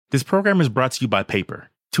This program is brought to you by Paper,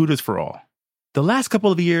 Tutors for All. The last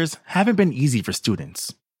couple of years haven't been easy for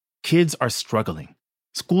students. Kids are struggling.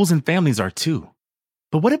 Schools and families are too.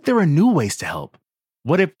 But what if there were new ways to help?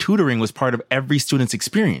 What if tutoring was part of every student's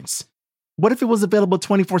experience? What if it was available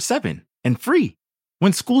 24/7 and free?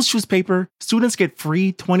 When schools choose Paper, students get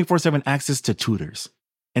free 24/7 access to tutors.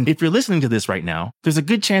 And if you're listening to this right now, there's a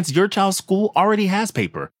good chance your child's school already has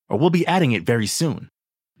Paper, or will be adding it very soon.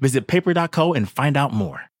 Visit paper.co and find out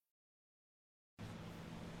more.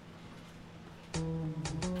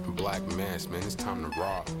 Black mass, man, it's time to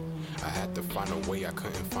rob. I had to find a way, I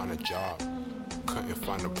couldn't find a job. Couldn't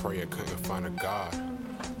find a prayer, couldn't find a God.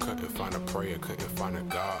 Couldn't find a prayer, couldn't find a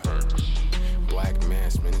God. Black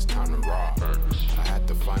mass, man, it's time to rob. I had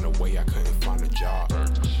to find a way, I couldn't find a job.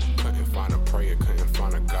 Couldn't find a prayer, couldn't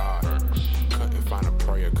find a God. Couldn't find a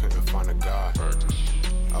prayer, couldn't find a God.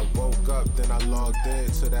 I woke up, then I logged in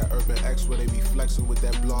to that Urban X where they be flexing with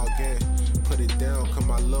that blog in. Put it down, cause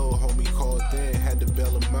my little homie called in. Had to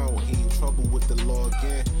bail him out, he in trouble with the law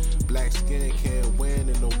again. Black skin can't win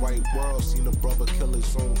in the white world. Seen a brother kill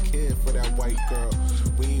his own kid for that white girl.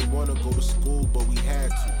 We ain't wanna go to school, but we had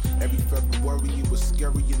to. Every February it was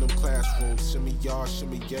scary in them classrooms. Shimmy y'all,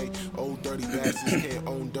 shimmy yay. Old dirty bastards can't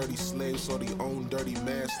own dirty slaves, so they own dirty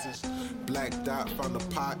masters. Black Dot found a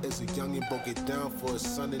pot as a youngin', broke it down for his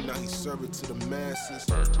son, and now he serve it to the masses.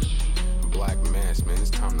 Black mass, man, it's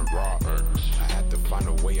time to rob. I had to find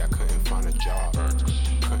a way, I couldn't find a job.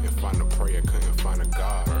 Couldn't find a prayer, couldn't find a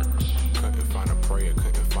God. Couldn't find a prayer,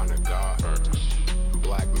 couldn't find a God.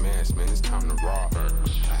 Black mass, man, it's time to rob.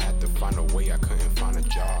 I had to find a way, I couldn't find a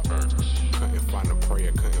job. Couldn't find a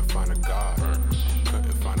prayer, couldn't find a God.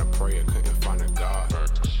 Couldn't find a prayer, couldn't find a God.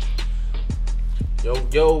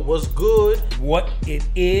 Yo, what's good? What it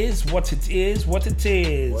is. What's good?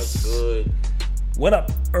 What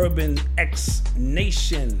up, Urban X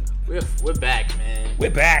Nation? We're back, man.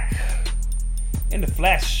 We're back. In the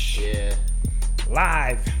flesh. Yeah.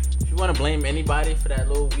 Live. If you want to blame anybody for that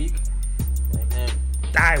little week, blame him.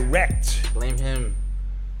 Direct. Blame him.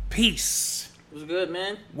 Peace. What's good,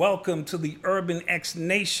 man? Welcome to the Urban X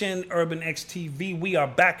Nation, Urban X TV. We are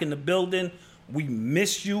back in the building. We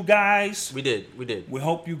missed you guys. We did. We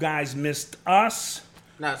hope you guys missed us.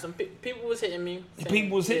 Nah, some people was hitting me.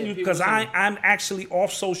 People was hitting you because I'm actually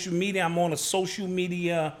off social media. I'm on a social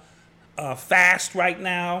media fast right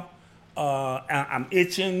now. I'm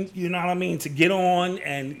itching, you know what I mean, to get on.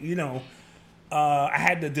 And, you know, I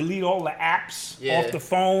had to delete all the apps off the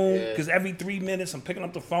phone because every 3 minutes I'm picking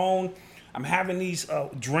up the phone. I'm having these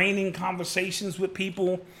draining conversations with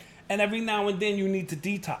people. And every now and then you need to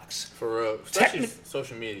detox. For real. Especially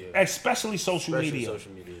social media. Especially social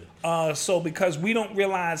media. So because we don't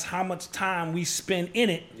realize how much time we spend in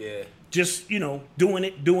it. Yeah. Just, you know, doing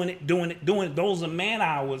it. Those are man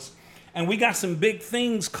hours. And we got some big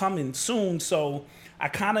things coming soon. So I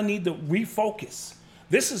kind of need to refocus.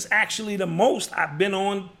 This is actually the most I've been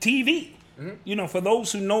on TV. Mm-hmm. You know, for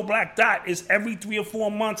those who know Black Dot, it's every 3 or 4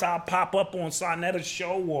 months I'll pop up on Sarnetta's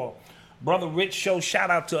show or Brother Rich show.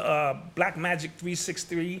 Shout out to Black Magic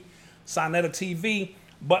 363, Sarnetta TV.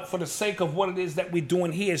 But for the sake of what it is that we're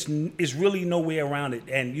doing here, is really no way around it.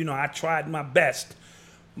 And, you know, I tried my best.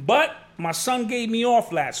 But my son gave me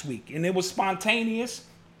off last week, and it was spontaneous.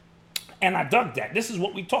 And I dug that. This is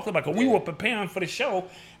what we talked about. Because we were preparing for the show,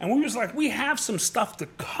 and we was like, we have some stuff to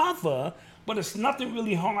cover, but it's nothing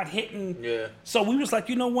really hard hitting. Yeah. So we was like,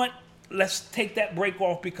 you know what? Let's take that break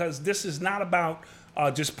off because this is not about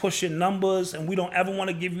just pushing numbers, and we don't ever want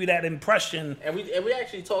to give you that impression. And we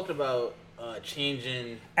actually talked about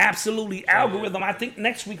changing. Absolutely, algorithm. I think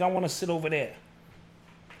next week I want to sit over there.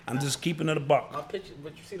 I'm just keeping it a buck. I'll picture,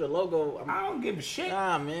 but you see the logo. I don't give a shit.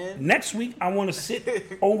 Nah, man. Next week I want to sit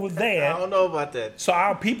over there. I don't know about that. So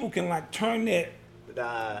our people can like turn their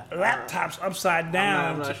laptops upside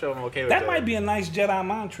down. I'm not sure I'm okay with that. That might be a nice Jedi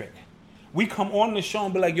mind trick. We come on the show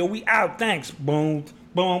and be like, yo, we out, thanks. Boom,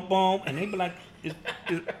 boom, boom. And they be like,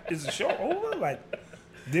 is the show over? Like,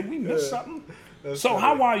 did we miss something? So funny.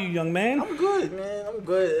 How are you, young man? I'm good, man. I'm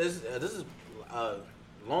good. This is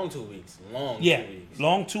long 2 weeks. Long 2 weeks.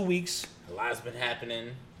 Long 2 weeks. A lot's been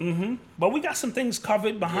happening. Mm-hmm. But we got some things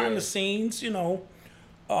covered behind the scenes, you know,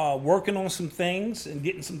 working on some things and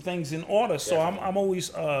getting some things in order. So I'm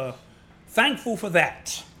always thankful for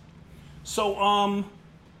that. So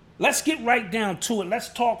let's get right down to it. Let's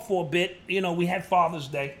talk for a bit. You know, we had Father's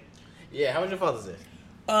Day. Yeah, how was your Father's Day?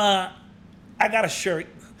 I got a shirt,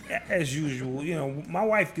 as usual. You know, my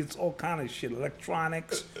wife gets all kind of shit,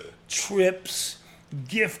 electronics, trips,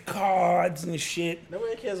 gift cards and shit.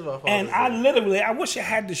 Nobody cares about Father's And Day. I wish I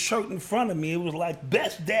had the shirt in front of me. It was like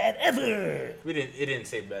best dad ever. It didn't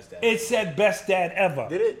say best dad. It said best dad ever.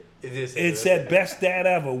 Did it? It did say It said best dad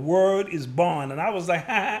ever. Word is bond. And I was like,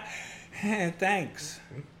 thanks.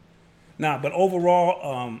 Nah, but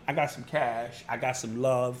overall, I got some cash. I got some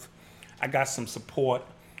love. I got some support.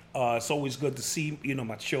 It's always good to see,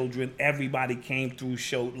 my children. Everybody came through,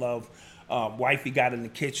 showed love. Wifey got in the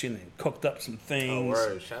kitchen and cooked up some things. Oh,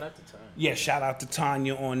 word. Shout out to Tanya. Yeah, shout out to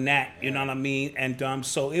Tanya on that. You know what I mean? And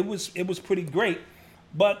so it was pretty great.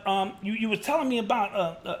 But you were telling me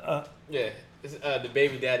about Yeah, it's, the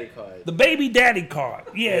baby daddy card. the baby daddy card.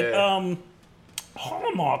 Yeah.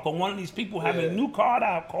 Hallmark or one of these people having a new card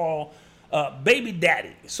out called Baby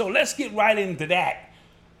Daddy. So let's get right into that.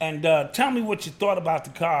 And tell me what you thought about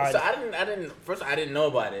the card. So I didn't know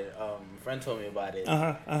about it. A friend told me about it.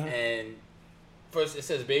 And first it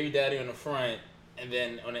says baby daddy on the front, and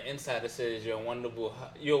then on the inside it says you're a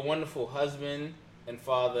wonderful husband and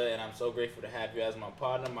father, and I'm so grateful to have you as my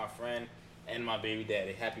partner, my friend, and my baby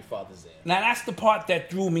daddy. Happy Father's Day. Now that's the part that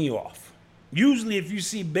threw me off. Usually if you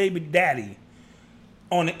see baby daddy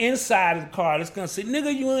on the inside of the card, it's gonna say,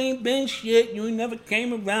 nigga, you ain't been shit, you ain't never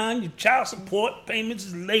came around, your child support payments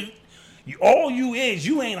is late. You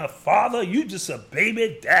ain't a father, you just a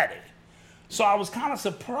baby daddy. So I was kind of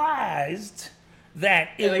surprised that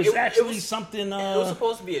it was something. It was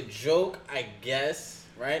supposed to be a joke, I guess,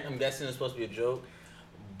 right? I'm guessing it's supposed to be a joke.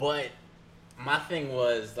 But my thing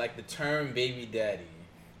was, like, the term baby daddy.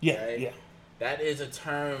 Yeah, right? yeah. That is a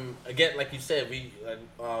term, again, like you said,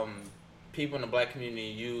 people in the black community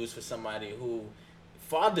use for somebody who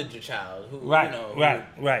fathered your child, who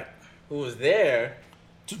who was there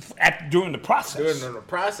During the process. during the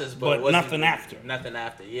process, But it wasn't nothing after. Nothing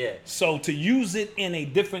after, yeah. So to use it in a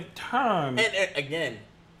different term, And again,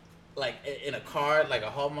 like in a card, like a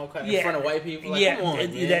Hallmark card, in front of white people, like, come on,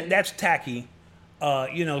 man. That's tacky. So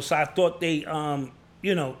I thought they,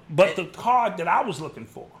 but the card that I was looking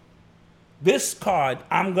for, this card,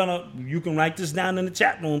 you can write this down in the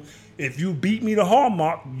chat room. If you beat me to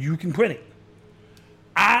Hallmark, you can print it.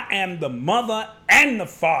 I am the mother and the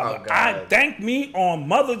father. Oh, God. I thank me on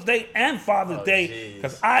Mother's Day and Father's Day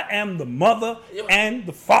because I am the mother and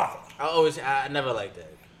the father. I never liked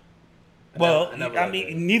that.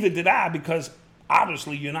 Neither did I, because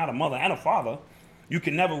obviously you're not a mother and a father. You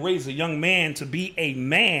can never raise a young man to be a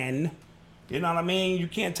man. You know what I mean? You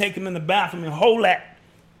can't take him in the bathroom and hold that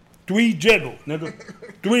 3 jiggle, nigga.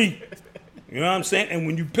 3. You know what I'm saying? And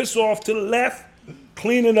when you piss off to the left,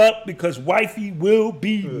 clean it up because wifey will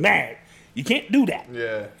be mad. You can't do that.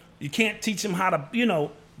 Yeah. You can't teach them how to,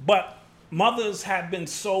 but mothers have been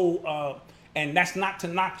so, and that's not to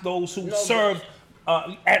knock those who serve,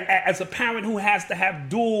 as a parent who has to have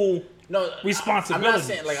dual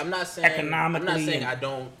responsibilities. I'm not saying I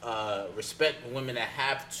don't respect women that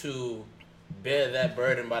have to bear that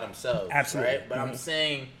burden by themselves. Absolutely. Right? But I'm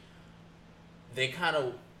saying they kind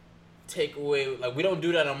of take away, like, we don't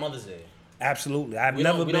do that on Mother's Day. Absolutely. I've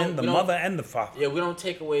never been the mother and the father. Yeah, we don't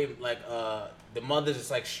take away, like, the mothers,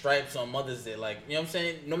 it's like stripes on Mother's Day. Like, you know what I'm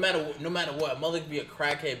saying? No matter what, a mother could be a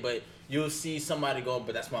crackhead, but you'll see somebody go,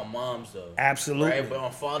 but that's my mom's, though. Absolutely. Right? But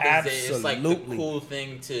on Father's Day, it's like the cool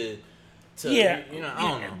thing to I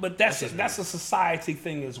don't know. But that's a society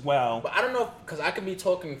thing as well. But I don't know, because I could be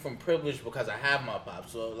talking from privilege because I have my pop.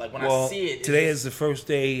 So, like, when I see it... Today is the first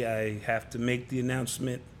day I have to make the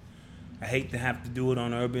announcement. I hate to have to do it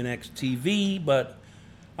on Urban X TV, but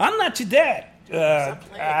I'm not your dad.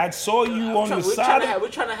 I saw you on the side. We're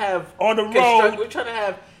trying to have... On the road. We're trying to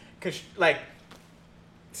have, like,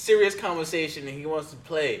 serious conversation, and he wants to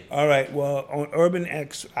play. All right, well, on Urban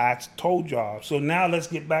X, I told y'all. So now let's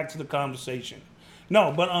get back to the conversation.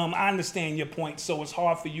 No, but I understand your point. So it's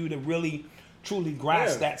hard for you to really, truly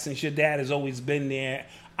grasp that since your dad has always been there.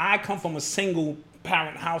 I come from a single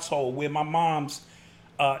parent household where my mom's,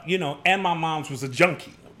 and my mom's was a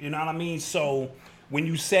junkie. You know what I mean? So when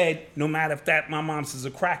you said, no matter if my mom's is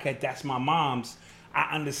a crackhead, that's my mom's,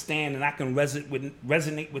 I understand and I can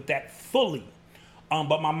resonate with that fully.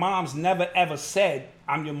 But my mom's never ever said,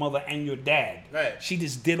 I'm your mother and your dad. Right. She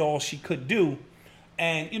just did all she could do.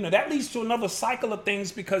 And, that leads to another cycle of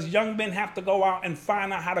things because young men have to go out and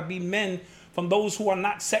find out how to be men from those who are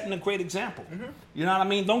not setting a great example. Mm-hmm. You know what I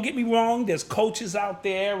mean? Don't get me wrong. There's coaches out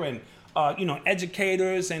there and,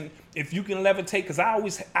 educators. And if you can levitate, because I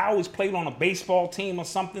always played on a baseball team or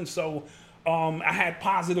something. So I had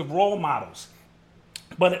positive role models.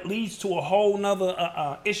 But it leads to a whole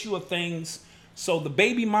nother issue of things So the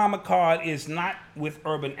baby mama card is not with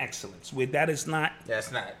Urban Excellence. That's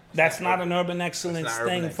not an Urban Excellence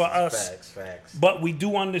thing for us. Facts. But we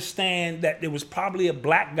do understand that there was probably a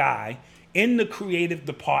black guy in the creative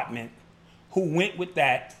department who went with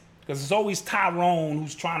that, because it's always Tyrone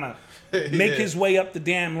who's trying to make his way up the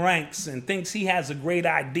damn ranks and thinks he has a great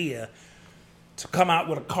idea to come out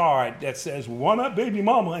with a card that says, why not baby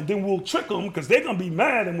mama? And then we'll trick them because they're going to be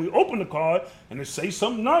mad, and we open the card and they say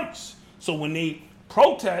something nice. So when they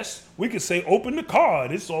protest, we could say, open the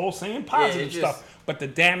card. It's all saying positive stuff. But the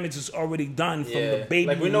damage is already done from the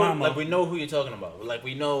baby mama. Like, we know who you're talking about. Like,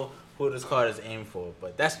 we know who this card is aimed for.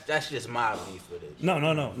 But that's just my beef with it.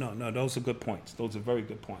 No. Those are good points. Those are very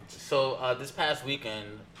good points. So this past weekend,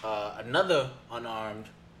 another unarmed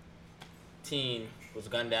teen was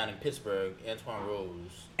gunned down in Pittsburgh, Antoine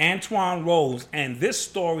Rose. And this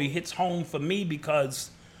story hits home for me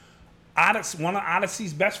because one of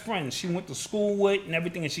Odyssey's best friends, she went to school with and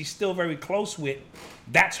everything, and she's still very close with,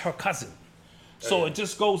 that's her cousin. So it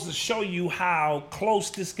just goes to show you how close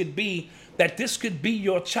this could be, that this could be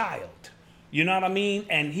your child. You know what I mean?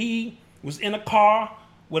 And he was in a car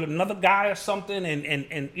with another guy or something,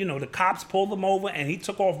 and you know, the cops pulled him over, and he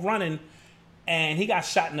took off running, and he got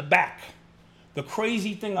shot in the back. The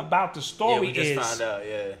crazy thing about the story is found out,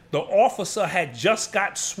 the officer had just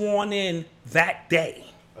got sworn in that day.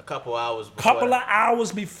 A couple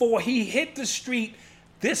hours before he hit the street.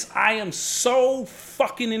 I am so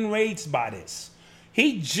fucking enraged by this.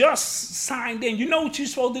 He just signed in. You know what you're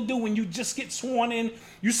supposed to do when you just get sworn in?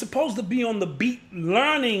 You're supposed to be on the beat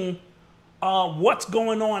learning what's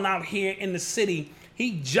going on out here in the city.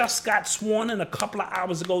 He just got sworn in a couple of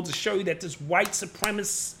hours ago to show you that this white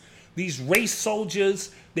supremacist, these race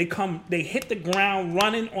soldiers, they hit the ground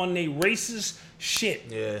running on their racist shit.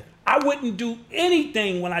 Yeah. I wouldn't do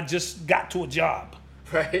anything when I just got to a job.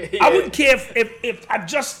 Right. I wouldn't care if I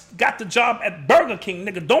just got the job at Burger King.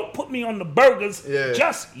 Nigga, don't put me on the burgers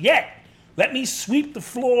just yet. Let me sweep the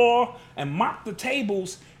floor and mop the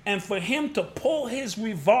tables. And for him to pull his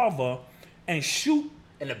revolver and shoot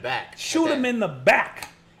in the back, him in the back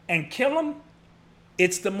and kill him,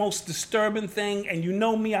 it's the most disturbing thing. And you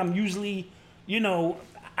know me, I'm usually,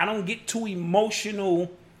 I don't get too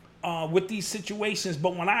emotional with these situations,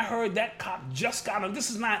 but when I heard that cop just got him,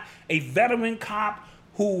 this is not a veteran cop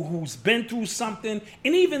who's been through something,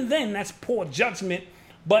 and even then, that's poor judgment,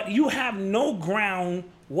 but you have no ground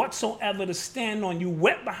whatsoever to stand on. You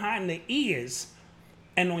wet behind the ears,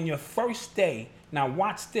 and on your first day, now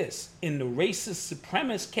watch this, in the racist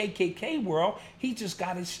supremacist KKK world, he just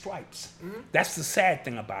got his stripes. Mm-hmm. That's the sad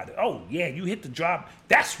thing about it. Oh yeah, you hit the job.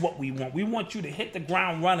 That's what we want. We want you to hit the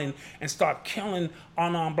ground running and start killing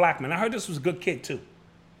unarmed black men. I heard this was a good kid too.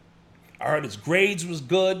 I heard his grades was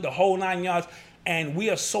good, the whole 9 yards, and we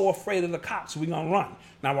are so afraid of the cops, we're gonna run.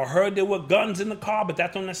 Now I heard there were guns in the car, but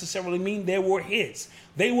that don't necessarily mean they were his.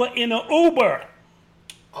 They were in an Uber.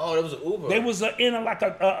 Oh, there was an Uber. They was in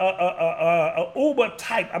a Uber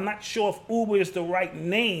type. I'm not sure if Uber is the right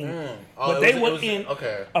name, but they were in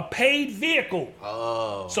a paid vehicle.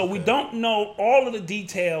 Oh, so we don't know all of the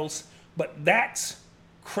details, but that's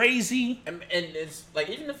crazy. And it's like,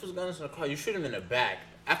 even if there's guns in the car, you shoot him in the back.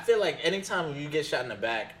 I feel like anytime you get shot in the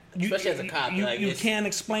back, especially as a cop, you can't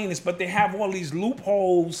explain this, but they have all these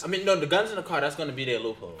loopholes. I mean, no, the guns in the car, that's going to be their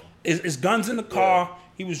loophole. It's guns in the car. Yeah.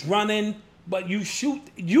 He was running. But you shoot,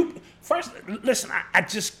 first, listen, I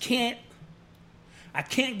just can't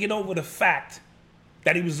get over the fact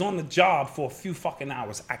that he was on the job for a few fucking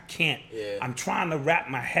hours. I can't. Yeah. I'm trying to wrap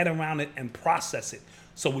my head around it and process it.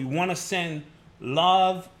 So we want to send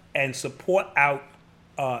love and support out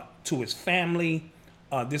to his family.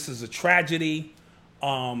 This is a tragedy.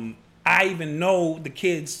 I even know the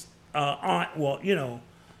kid's aunt,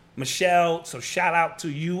 Michelle, so shout out to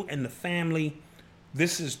you and the family.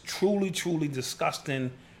 This is truly, truly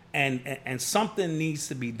disgusting, and something needs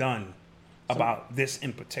to be done about this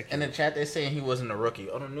in particular. In the chat, they're saying he wasn't a rookie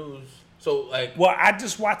on the news. So, well, I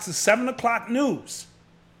just watched the 7 o'clock news,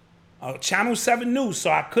 Channel 7 News,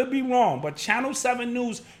 so I could be wrong, but Channel 7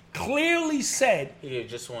 News clearly said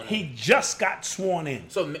he just got sworn in.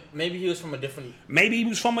 So maybe he was from a different... Maybe he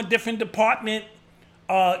was from a different department.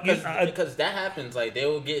 Because that happens, like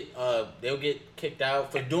they'll get kicked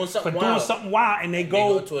out for doing something wild, and they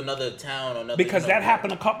go to another town or another. Because that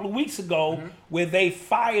happened a couple of weeks ago, where they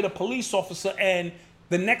fired a police officer, and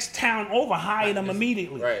the next town over hired him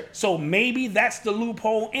immediately. Right. So maybe that's the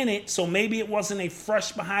loophole in it. So maybe it wasn't a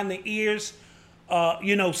fresh behind the ears,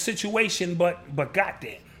 situation. But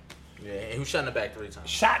goddamn. Yeah, and he was shot in the back 3 times.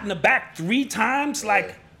 Shot in the back 3 times,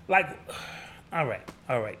 like, all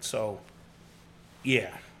right. So.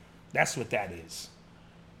 Yeah. That's what that is.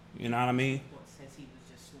 You know what I mean? Says he was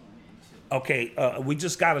just sworn in too. Okay, we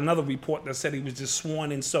just got another report that said he was just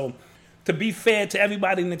sworn in. So, to be fair to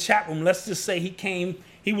everybody in the chat room, let's just say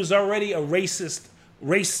he was already a race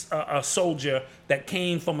soldier that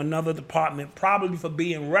came from another department, probably for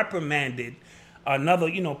being reprimanded,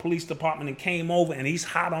 another, police department, and came over, and he's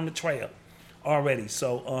hot on the trail already.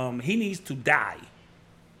 So, he needs to die.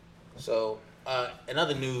 So,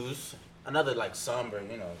 another news, another like somber,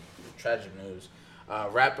 tragic news.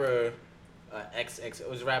 Rapper XX, it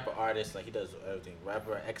was a rapper artist, like he does everything.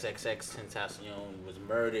 Rapper XXX Tentacion was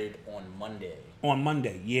murdered on Monday. On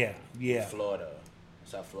Monday, yeah.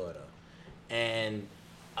 South Florida, and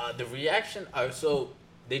the reaction. So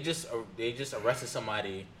they just arrested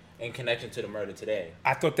somebody in connection to the murder today.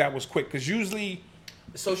 I thought that was quick because usually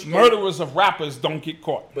social murderers of rappers don't get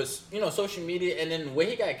caught. But social media, and then where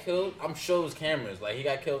he got killed, I'm sure it was cameras. Like he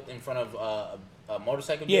got killed in front of a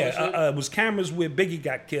motorcycle dealership. It was cameras where Biggie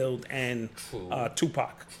got killed and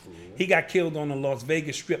Tupac. True. He got killed on the Las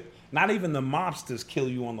Vegas Strip. Not even the mobsters kill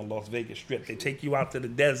you on the Las Vegas Strip. They take you out to the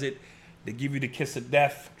desert. They give you the kiss of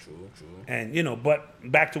death. True. And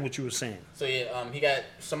but back to what you were saying. So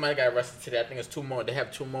somebody got arrested today. I think it's 2 more. They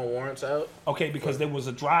have 2 more warrants out. Okay, because there was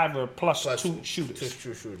a driver plus 2 shooters.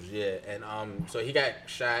 2 shooters, yeah. And so he got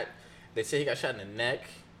shot. They say he got shot in the neck,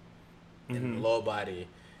 in the lower body,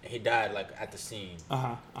 and he died like at the scene.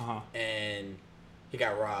 And he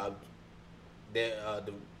got robbed.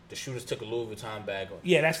 The shooters took a Louis Vuitton bag.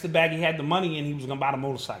 Yeah, that's the bag he had the money in. He was gonna buy the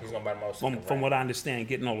motorcycle. He's gonna buy the motorcycle. From what I understand,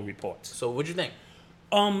 getting all the reports. So what'd you think?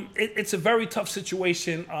 It's a very tough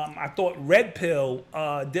situation. I thought Red Pill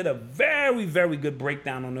did a very, very good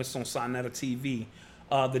breakdown on this on Sonetta TV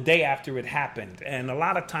the day after it happened. And a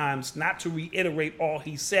lot of times, not to reiterate all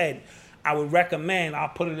he said, I would recommend, I'll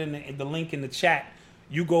put it in the link in the chat,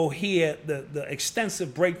 you go hear the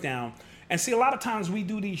extensive breakdown. And see, a lot of times we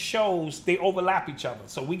do these shows, they overlap each other.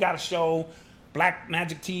 So we got a show, Black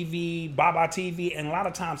Magic TV, Baba TV, and a lot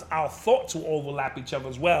of times our thoughts will overlap each other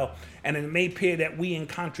as well. And it may appear that we in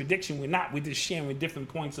contradiction. We're not. We're just sharing different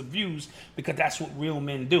points of views because that's what real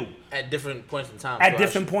men do. At different points in time. At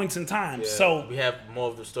different points in time. Yeah, so we have more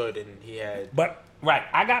of the story than he had. But, right,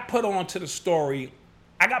 I got put on to the story.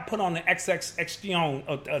 I got put on the Tentacion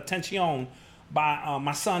by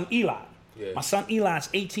my son Eli. Yeah. My son Eli is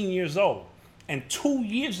 18 years old. And 2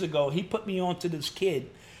 years ago, he put me on to this kid.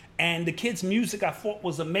 And the kid's music I thought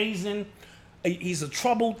was amazing. He's a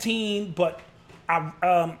troubled teen, but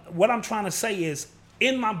what I'm trying to say is,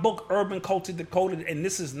 in my book, Urban Culture Decoded, and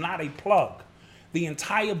this is not a plug, the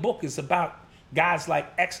entire book is about guys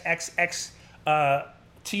like XXX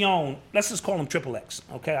Tion. Let's just call him Triple X,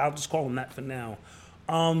 okay? I'll just call him that for now.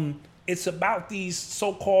 It's about these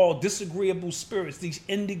so-called disagreeable spirits, these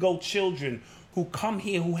indigo children who come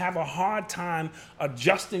here who have a hard time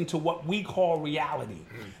adjusting to what we call reality.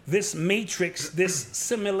 This matrix, this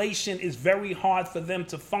simulation is very hard for them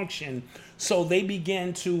to function. So they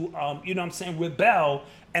begin to, rebel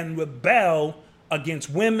against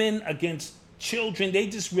women, against children. They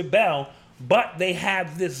just rebel, but they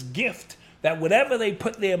have this gift that whatever they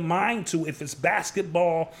put their mind to, if it's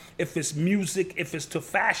basketball, if it's music, if it's to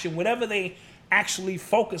fashion, whatever they actually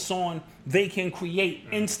focus on, they can create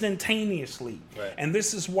instantaneously. Right. And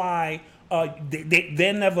this is why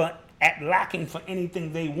they're never lacking for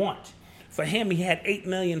anything they want. For him, he had 8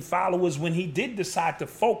 million followers when he did decide to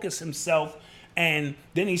focus himself, and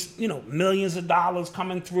then he's, millions of dollars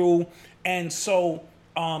coming through. And so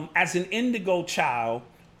as an indigo child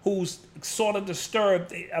who's sort of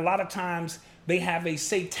disturbed, a lot of times they have a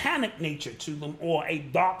satanic nature to them or a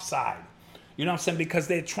dark side. You know what I'm saying? Because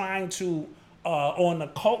they're trying to, on the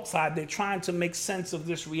cult side, they're trying to make sense of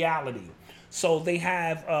this reality. So they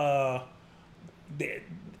have,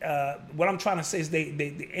 what I'm trying to say is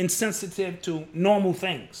they're insensitive to normal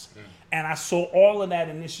things. And I saw all of that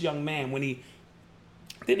in this young man when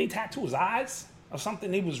didn't he tattoo his eyes or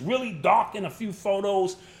something? He was really dark in a few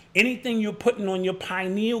photos. Anything you're putting on your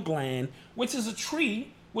pineal gland, which is a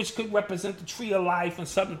tree, which could represent the tree of life and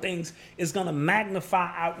certain things, is going to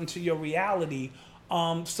magnify out into your reality.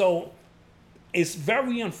 So it's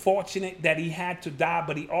very unfortunate that he had to die,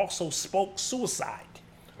 but he also spoke suicide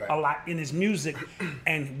a lot in his music.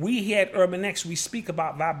 And we here at Urban X, we speak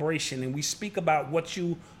about vibration, and we speak about what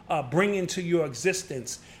you bring into your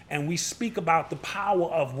existence, and we speak about the power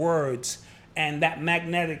of words and that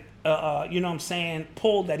magnetic,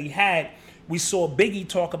 pull that he had. We saw Biggie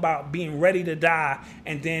talk about being ready to die,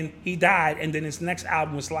 and then he died, and then his next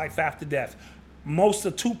album was Life After Death. Most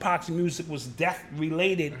of Tupac's music was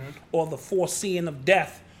death-related, or the foreseeing of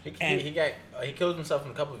death. He killed himself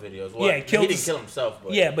in a couple of videos. Well, Yeah, he didn't kill himself,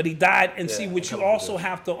 but but he died. And Yeah, see, a what you couple also videos.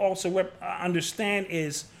 have to understand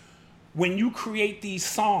is when you create these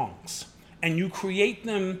songs and you create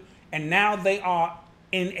them, and now they are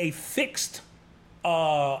in a fixed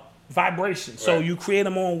vibration. So Right. you create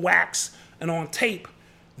them on wax and on tape.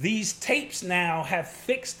 These tapes now have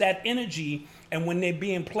fixed that energy, and when they're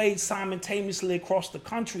being played simultaneously across the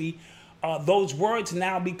country, those words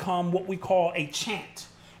now become what we call a chant.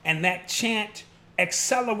 And that chant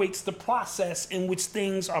accelerates the process in which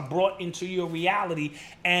things are brought into your reality.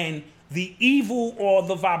 And the evil or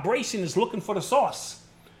the vibration is looking for the source.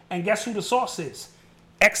 And guess who the source is?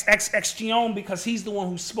 XXXTion, because he's the one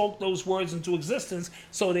who spoke those words into existence.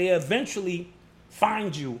 So they eventually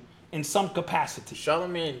find you in some capacity.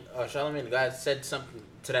 Charlemagne the guy said something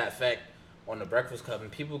to that effect on the Breakfast Club,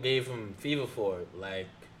 and people gave him fever for it. Like,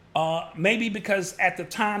 Maybe because at the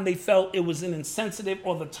time they felt it was an insensitive,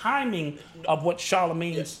 or the timing of what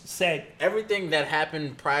Charlemagne said. everything that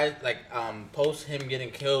happened prior, like post him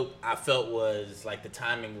getting killed, I felt was like the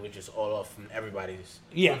timing was just all off from everybody's.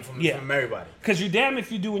 From everybody. Because you damn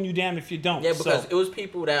if you do and you damn if you don't. Yeah, because So, it was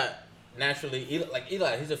people that naturally,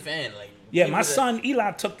 Eli, he's a fan. Like, yeah, people my that- son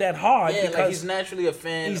Eli took that hard Yeah, like because he's naturally a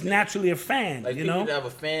fan. he's naturally a fan. Like You people know. that were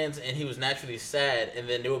fans, and he was naturally sad. And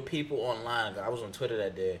then there were people online. I was on Twitter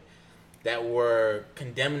that day that were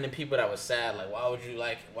condemning the people that were sad. Like, why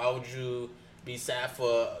would you be sad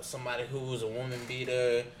for somebody who was a woman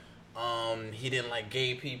beater? He didn't like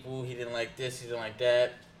gay people. He didn't like this. He didn't like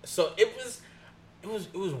that. So it was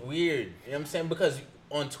weird. You know what I'm saying? Because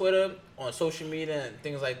on Twitter, on social media, and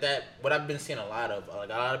things like that, what I've been seeing a lot of, like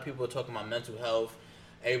a lot of people are talking about mental health.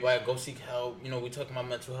 Everybody go seek help. You know, we talking about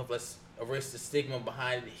mental health. Let's erase the stigma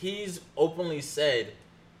behind it. He's openly said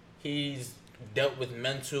he's dealt with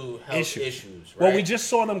mental health issues. Right? Well, we just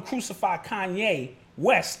saw them crucify Kanye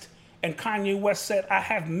West, and Kanye West said, "I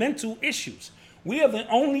have mental issues." We are the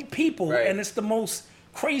only people, Right. and it's the most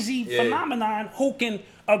crazy phenomenon, who can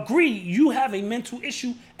agree you have a mental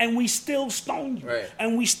issue, and we still stone you, Right.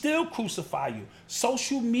 and we still crucify you.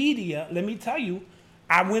 Social media, let me tell you,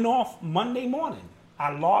 I went off Monday morning.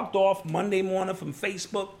 I logged off Monday morning from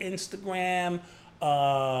Facebook, Instagram,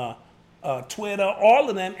 Twitter, all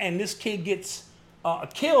of them, and this kid gets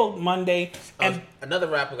killed Monday. And Another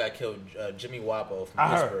rapper got killed, Jimmy Wapo from I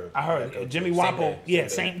Pittsburgh. heard Jimmy Same Wapo, day,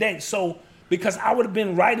 same day. So because I would have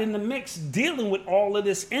been right in the mix dealing with all of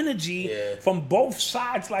this energy from both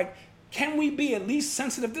sides. Like, can we be at least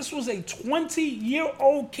sensitive? This was a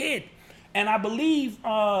 20-year-old kid, and I believe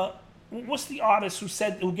what's the artist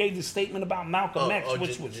who gave the statement about Malcolm X,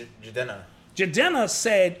 which was Jadena. Jadena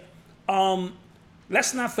said,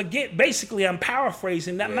 let's not forget, basically I'm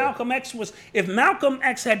paraphrasing, that Malcolm X was, if Malcolm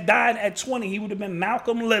X had died at 20, he would have been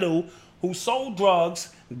Malcolm Little, who sold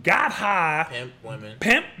drugs, got high,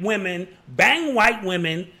 pimp women, bang white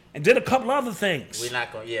women, and did a couple other things We're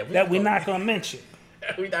not gonna, we're not going to mention.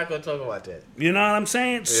 We're not gonna talk about that. You know what I'm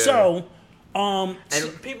saying? So, And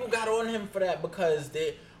people got on him for that because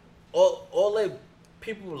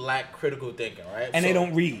people lack critical thinking, right? and they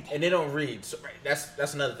don't read. And they don't read. So right,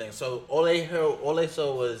 that's another thing. So all they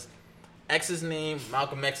saw was X's name,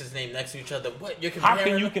 Malcolm X's name next to each other. What, you're comparing? How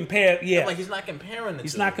can you them? compare? Yeah. I'm like, he's not comparing the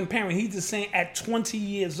He's two. not comparing. He's just saying at 20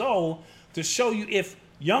 years old to show you if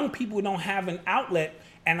young people don't have an outlet.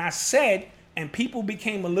 And I said, and people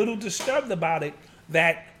became a little disturbed about it,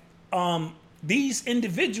 that these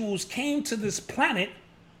individuals came to this planet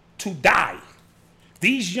to die.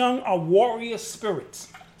 These young are warrior spirits,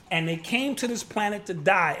 and they came to this planet to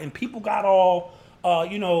die. And people got all,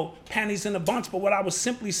 panties in a bunch. But what I was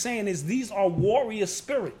simply saying is these are warrior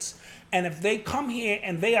spirits. And if they come here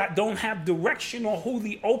and they don't have direction or who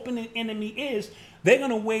the opening enemy is, they're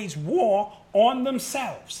going to wage war on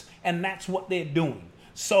themselves. And that's what they're doing.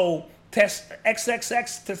 So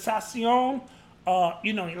XXX Tentacion,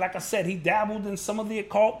 like I said, he dabbled in some of the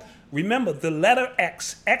occult. Remember, the letter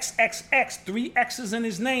X, XXX, 3 X's in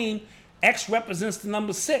his name. X represents the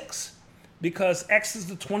number 6 because X is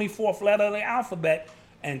the 24th letter of the alphabet,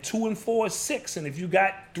 and 2 and 4 is 6. And if you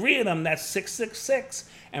got 3 of them, that's 666.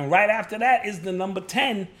 And right after that is the number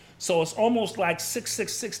 10. So it's almost like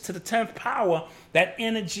 666 to the 10th power, that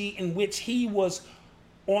energy in which he was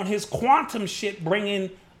on his quantum ship bringing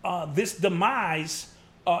this demise,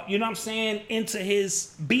 into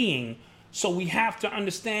his being. So we have to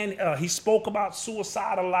understand, he spoke about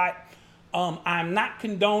suicide a lot. I'm not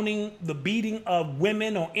condoning the beating of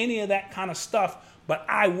women or any of that kind of stuff, but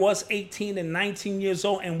I was 18 and 19 years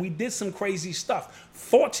old, and we did some crazy stuff.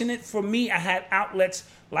 Fortunate for me, I had outlets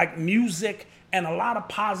like music and a lot of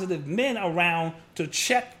positive men around to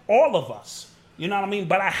check all of us. You know what I mean?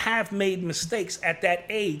 But I have made mistakes at that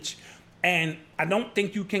age, and I don't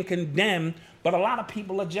think you can condemn, but a lot of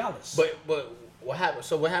people are jealous. But what happened?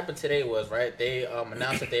 So what happened today was, right, they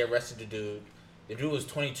announced that they arrested the dude. The dude was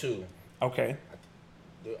 22. Okay.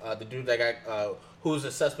 The dude that got, who's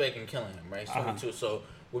a suspect in killing him, right? He's 22. So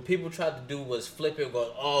what people tried to do was flip it and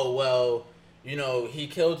go, oh, well, you know, he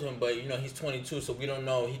killed him, but, you know, he's 22, so we don't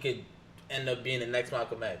know. He could end up being the next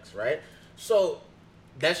Malcolm X, right? So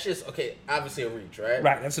that's just, okay, obviously a reach, right?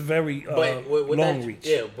 Right, that's a very long reach.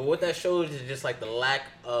 Yeah, but what that shows is just like the lack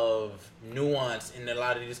of nuance in a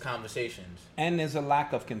lot of these conversations. And there's a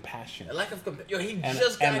lack of compassion. A lack of and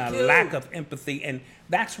killed. A lack of empathy. And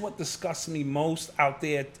that's what disgusts me most out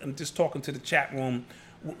there. I'm just talking to the chat room.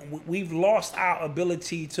 We've lost our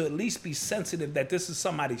ability to at least be sensitive that this is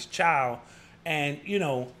somebody's child. And, you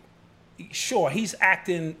know, sure, he's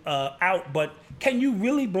acting out, but can you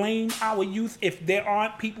really blame our youth if there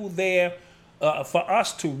aren't people there for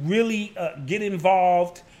us to really get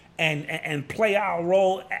involved and play our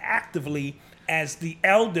role actively as the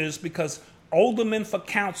elders? Because older men for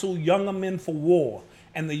counsel, younger men for war.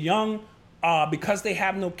 And the young, because they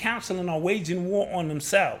have no counseling, are waging war on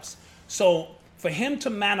themselves. So for him to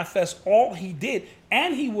manifest all he did,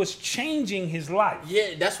 and he was changing his life.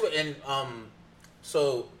 Yeah, that's what, and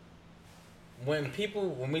so when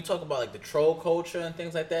we talk about like the troll culture and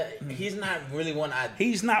things like that, he's not really one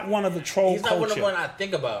He's not one of the troll culture. He's not one of the one I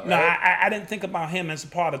think about, right? No, I didn't think about him as a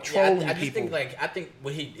part of trolling I just people. I think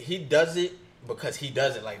when he does it because he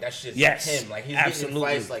does it, like that's just him. Like he's getting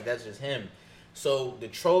advice, like that's just him. So the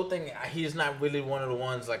troll thing, he's not really one of the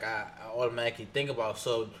ones like I automatically think about.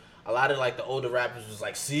 So a lot of like the older rappers was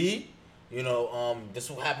like, see, you know, this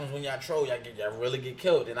is what happens when y'all troll. Y'all really get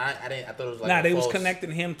killed. And I thought it was like nah, they was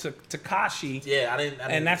connecting him to Tekashi. Yeah, I didn't.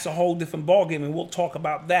 And that's a whole different ballgame, and we'll talk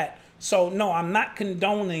about that. So no, I'm not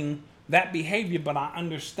condoning that behavior, but I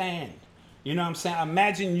understand. You know what I'm saying?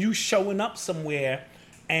 Imagine you showing up somewhere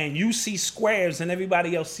and you see squares and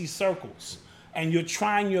everybody else sees circles. And you're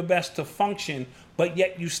trying your best to function, but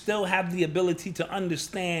yet you still have the ability to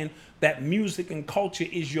understand that music and culture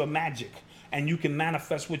is your magic. And you can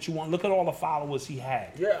manifest what you want. Look at all the followers he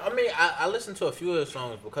had. Yeah, I mean, I listened to a few of his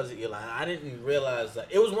songs because of Eli. I didn't realize that.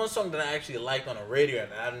 It was one song that I actually liked on the radio,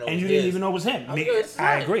 and I didn't know and you didn't even know it was him.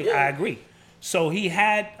 I agree. Yeah. I agree. So he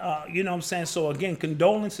had, you know what I'm saying? So again,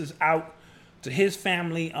 condolences out to his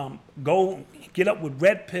family. Go get up with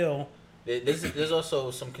Red Pill. There's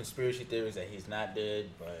also some conspiracy theories that he's not dead,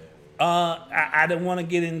 but... I didn't want to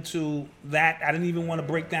get into that. I didn't even want to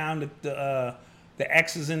break down the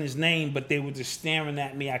X's in his name, but they were just staring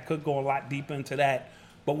at me. I could go a lot deeper into that,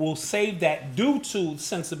 but we'll save that due to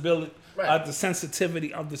sensibility, the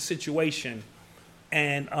sensitivity of the situation.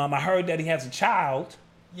 And I heard that he has a child.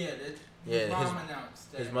 His mom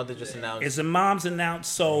announced. His mother just announced. His mom's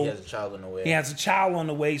announced, so he has a child on the way. He has a child on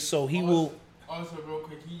the way, so he will. Also, real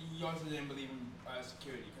quick, he also didn't believe in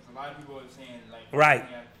security because a lot of people are saying like. Right.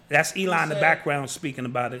 That's Eli in the background speaking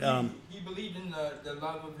about it. He believed in the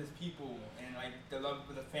love of his people and like the love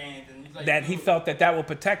of the fans, and he's like that he felt that would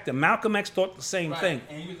protect him. Malcolm X thought the same thing.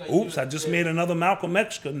 And he was like, oops, I just made another Malcolm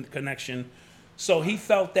X connection. So he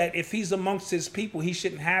felt that if he's amongst his people, he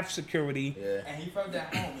shouldn't have security. Yeah. And he felt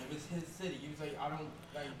at home. It was his city. He was like, I don't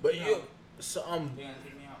like. But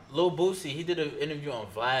Lil Boosie, he did an interview on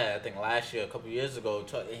Vlad, I think last year, a couple years ago,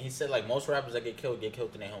 and he said like most rappers that get killed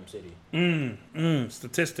in their home city.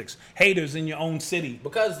 Statistics. Haters in your own city.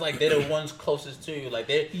 Because like they're the ones closest to you, like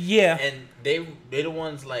they're the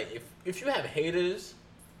ones like if you have haters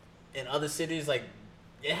in other cities, like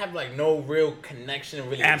they have like no real connection,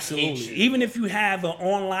 really. Absolutely. Even if you have an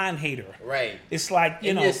online hater, right? It's like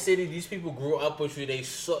in your city, these people grew up with you. They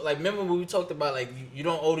like remember when we talked about like you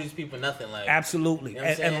don't owe these people nothing, like absolutely. You know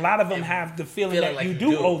and a lot of them have the feeling that like you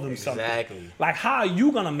do owe them something. Like how are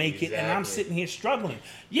you gonna make it? And I'm sitting here struggling.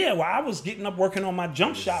 Yeah, well, I was getting up working on my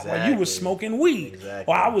jump shot while you were smoking weed,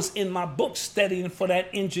 or I was in my book studying for that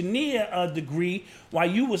engineer degree while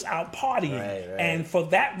you was out partying. Right. And for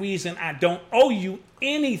that reason, I don't owe you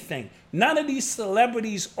anything. None of these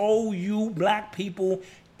celebrities owe you black people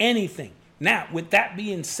anything. Now, with that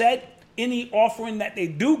being said, any offering that they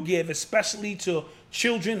do give, especially to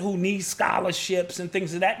children who need scholarships and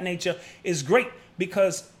things of that nature, is great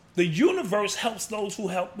because the universe helps those who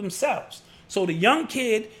help themselves. So the young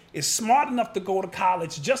kid is smart enough to go to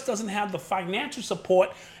college, just doesn't have the financial support,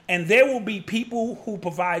 and there will be people who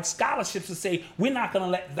provide scholarships to say, we're not going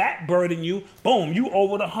to let that burden you. Boom, you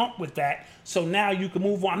over the hump with that. So now you can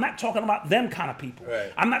move on. I'm not talking about them kind of people.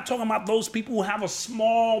 Right. I'm not talking about those people who have a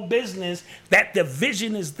small business, that the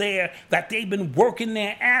vision is there, that they've been working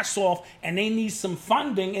their ass off, and they need some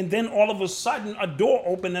funding, and then all of a sudden a door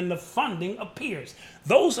opens and the funding appears.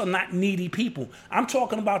 Those are not needy people. I'm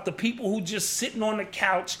talking about the people who just sitting on the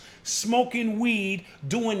couch, smoking weed,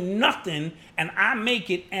 doing nothing, and I make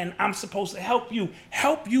it, and I'm supposed to help you.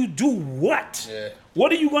 Help you do what? Yeah.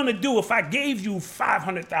 What are you going to do if I gave you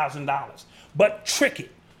 $500,000, but trick it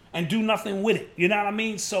and do nothing with it? You know what I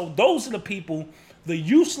mean? So those are the people, the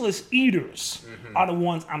useless eaters are the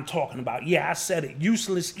ones I'm talking about. Yeah, I said it,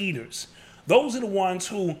 useless eaters. Those are the ones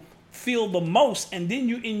who feel the most, and then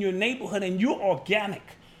you're in your neighborhood and you're organic.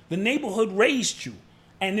 The neighborhood raised you,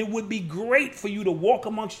 and it would be great for you to walk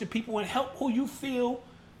amongst the people and help who you feel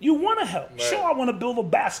you want to help. Right. Sure, I want to build a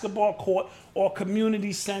basketball court or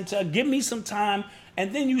community center. Give me some time.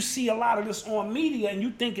 And then you see a lot of this on media and you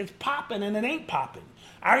think it's popping, and it ain't popping.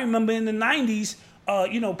 I remember in the 90s,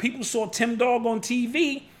 people saw Tim Dog on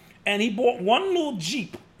TV, and he bought one little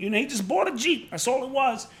Jeep. He just bought a Jeep. That's all it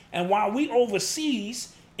was. And while we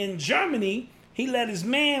overseas in Germany, he let his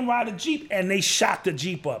man ride a Jeep, and they shot the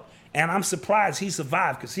Jeep up. And I'm surprised he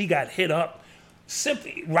survived, because he got hit up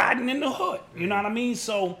simply riding in the hood. You know what I mean?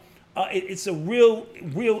 So it's a real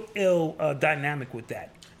ill dynamic with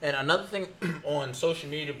that. And another thing on social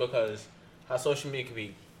media, because how social media can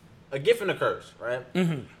be a gift and a curse, right?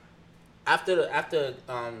 Mm-hmm. After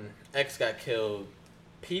X got killed,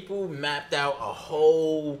 people mapped out a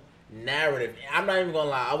whole narrative. I'm not even gonna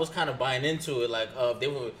lie, I was kind of buying into it. Like, they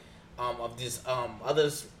were of these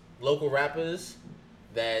others local rappers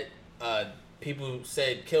that people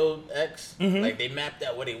said killed X. Mm-hmm. Like, they mapped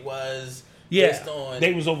out what it was. Yeah, based on,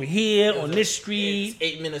 they was over here on this street.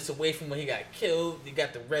 It's 8 minutes away from when he got killed. He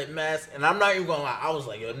got the red mask, and I'm not even gonna lie. I was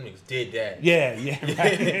like, yo, them niggas did that. Yeah,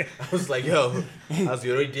 right. I was like, yo,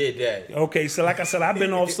 they did that. Okay, so like I said, I've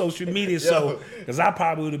been off social media, so because I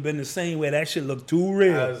probably would have been the same way. That shit looked too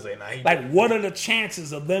real. I was like, nah, what are the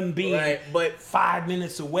chances of them being right, but 5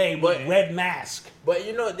 minutes away with red mask? But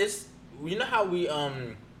you know how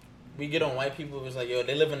we get on white people. It's like, yo,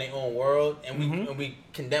 they live in their own world, and we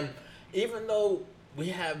condemn. Even though we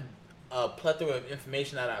have a plethora of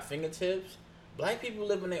information at our fingertips, black people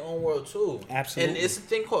live in their own world too. Absolutely. And it's a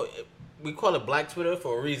thing we call it Black Twitter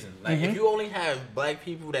for a reason. Like, if you only have black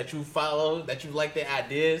people that you follow, that you like their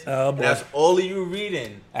ideas, that's all you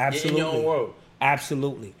reading. Absolutely. You're in your own world.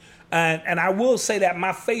 Absolutely. And I will say that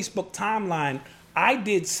my Facebook timeline, I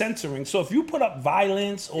did censoring. So if you put up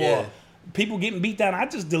violence or people getting beat down, I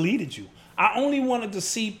just deleted you. I only wanted to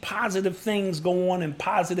see positive things go on and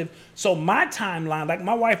positive. So my timeline, like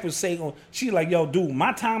my wife would say, she's like, yo, dude,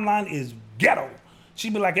 my timeline is ghetto.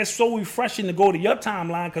 She'd be like, it's so refreshing to go to your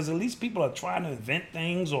timeline, because at least people are trying to invent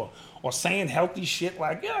things or saying healthy shit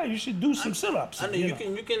like, yeah, you should do some sit-ups. I know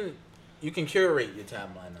you can curate your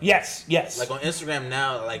timeline now. Yes. Like on Instagram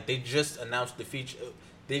now, like they just announced the feature.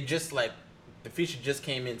 The feature just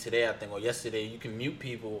came in today, I think, or yesterday. You can mute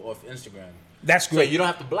people off Instagram. That's great. So you don't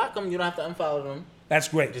have to block them. You don't have to unfollow them. That's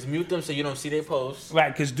great. Just mute them so you don't see their posts.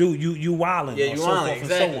 Right, because dude, you wilding. Yeah, you wilding.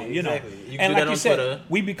 Exactly. And so on, exactly. You and do like that you said, Twitter.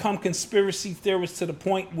 we become conspiracy theorists to the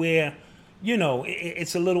point where,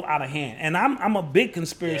 it's a little out of hand. And I'm a big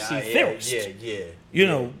conspiracy theorist.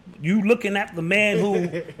 Yeah. You looking at the man who,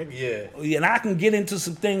 and I can get into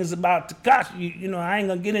some things about Tekashi. I ain't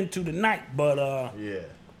gonna get into tonight, but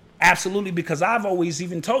absolutely, because I've always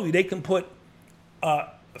even told you they can put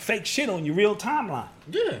fake shit on your real timeline.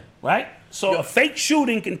 Yeah. Right? So a fake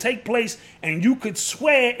shooting can take place and you could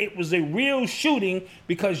swear it was a real shooting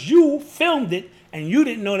because you filmed it and you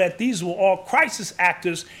didn't know that these were all crisis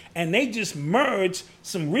actors, and they just merged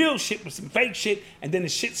some real shit with some fake shit, and then the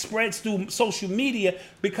shit spreads through social media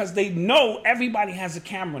because they know everybody has a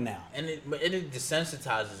camera now. And it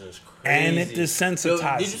desensitizes us crazy. And it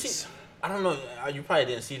desensitizes. Did you see? I don't know. You probably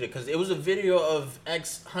didn't see it because it was a video of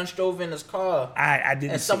X hunched over in his car. I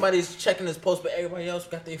didn't. And somebody's checking his post, but everybody else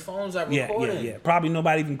got their phones out recording. Yeah. Probably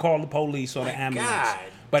nobody even called the police or the ambulance. God,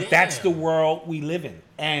 but that's the world we live in.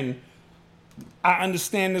 And I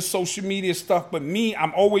understand the social media stuff, but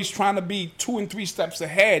I'm always trying to be 2 and 3 steps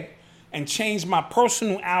ahead and change my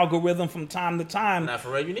personal algorithm from time to time. Not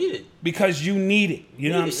for real, you need it. Because you need it. You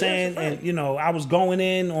know what I'm saying? Yeah, and, I was going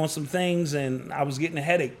in on some things and I was getting a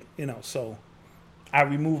headache, so I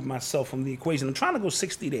removed myself from the equation. I'm trying to go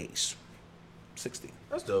 60 days. 60.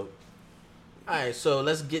 That's dope. All right, so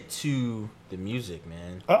let's get to the music,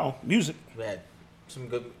 man. Music. We had some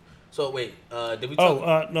good... So wait, did we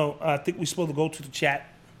talk? No, I think we're supposed to go to the chat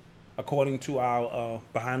according to our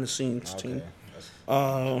behind the scenes team.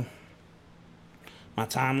 My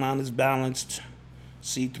timeline is balanced.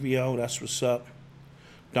 C3O, that's what's up.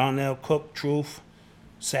 Darnell Cook, truth.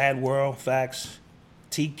 Sad world, facts.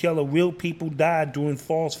 T Killer, real people died during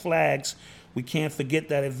false flags. We can't forget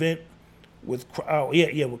that event with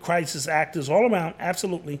with crisis actors all around.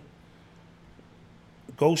 Absolutely.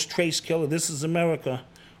 Ghost Trace Killer, this is America.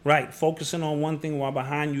 Right, focusing on one thing while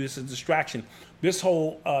behind you is a distraction. This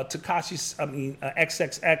whole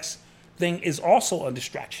XXX thing is also a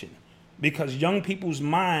distraction because young people's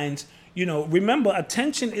minds, remember,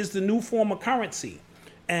 attention is the new form of currency.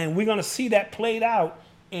 And we're going to see that played out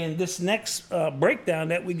in this next breakdown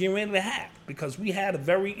that we're getting ready to have because we had a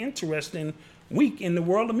very interesting week in the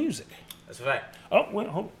world of music. That's a fact. Oh, wait,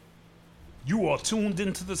 hold on. You are tuned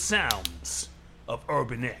into the sounds of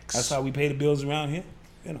Urban X. That's how we pay the bills around here.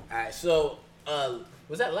 All right, so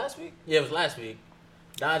was that last week? Yeah, it was last week.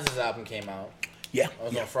 Nas's album came out. Yeah.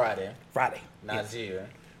 It was on Friday. Nasir.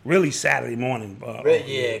 Really Saturday morning.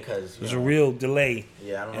 Because there's a real delay.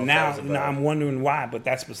 Yeah, I don't know. And now I'm wondering why, but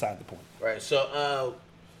that's beside the point. Right. So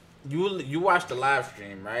you watched the live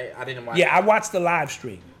stream, right? I didn't watch. Yeah, I watched the live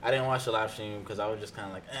stream. I didn't watch the live stream because I was just kind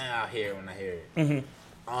of like, I'll hear it when I hear it.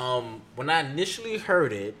 Mm-hmm. When I initially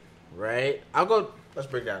heard it, right? Let's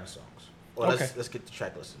break down the songs. Well, okay. Let's get the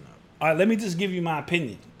track listing up. All right, let me just give you my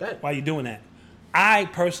opinion while you're doing that. I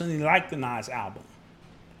personally like the Nas album.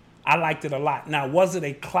 I liked it a lot. Now, was it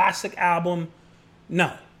a classic album?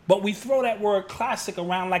 No. But we throw that word classic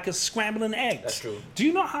around like it's scrambling eggs. That's true. Do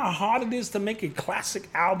you know how hard it is to make a classic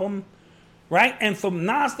album? Right? And for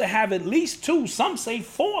Nas to have at least 2, some say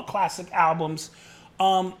 4 classic albums,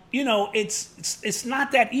 it's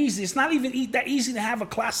not that easy. It's not even that easy to have a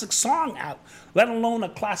classic song out, let alone a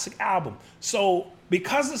classic album. So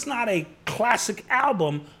because it's not a classic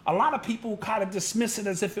album, a lot of people kind of dismiss it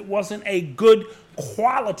as if it wasn't a good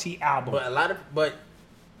quality album. But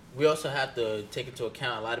we also have to take into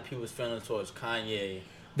account a lot of people's feelings towards Kanye.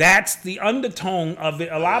 That's the undertone of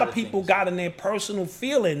it. A lot of people got in their personal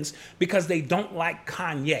feelings because they don't like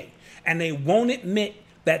Kanye. And they won't admit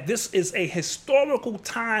that this is a historical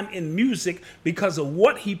time in music because of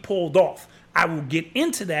what he pulled off. I will get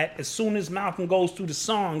into that as soon as Malcolm goes through the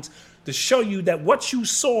songs to show you that what you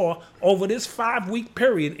saw over this 5-week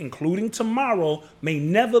period, including tomorrow, may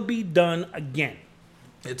never be done again.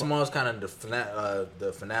 Tomorrow's kind of the finale.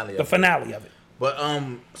 The finale of it. But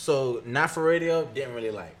so Not For Radio, didn't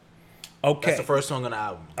really like. Okay. That's the first song on the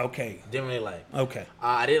album. Okay. Didn't really like. Okay.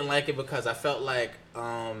 I didn't like it because I felt like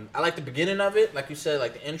I liked the beginning of it, like you said,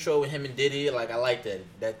 like the intro with him and Diddy. Like I liked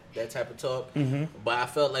that type of talk. Mm-hmm. But I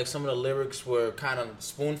felt like some of the lyrics were kind of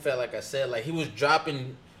spoon fed. Like I said, like he was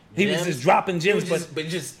dropping. He was just dropping gems, but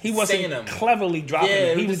he wasn't cleverly dropping.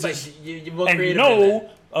 Yeah, he was like just you're more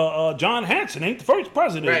creative. John Hanson ain't the first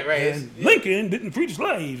president. Right. And Lincoln didn't free the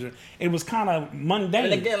slaves. It was kind of mundane.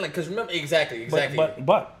 And again, like, because remember, exactly.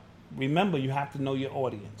 But remember, you have to know your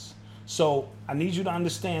audience. So I need you to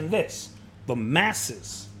understand this: the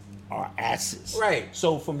masses are asses. Right.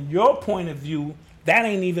 So from your point of view, that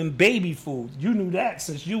ain't even baby food. You knew that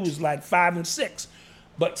since you was like 5 and 6.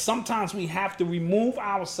 But sometimes we have to remove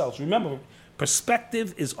ourselves. Remember,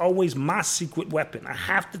 perspective is always my secret weapon. I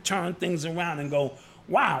have to turn things around and go,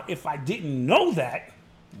 wow, if I didn't know that,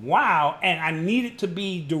 wow, and I need it to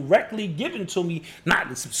be directly given to me,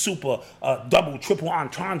 not some super double, triple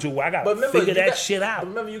entendre where I got to figure that shit out.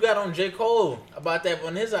 Remember, you got on J. Cole about that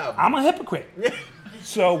on his album. I'm a hypocrite.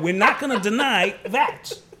 So we're not going to deny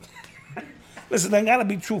that. Listen, I got to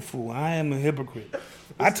be truthful. I am a hypocrite.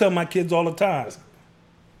 I tell my kids all the time.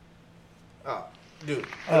 Oh, dude,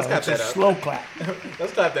 let's clap that up. Slow clap.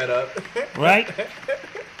 Let's clap that up. Right?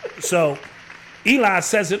 So Eli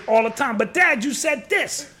says it all the time. But Dad, you said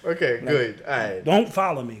this. Okay, good. All right. Don't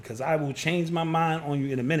follow me because I will change my mind on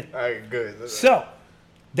you in a minute. All right, good. So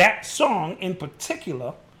that song in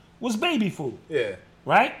particular was baby food. Yeah.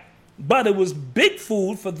 Right? But it was big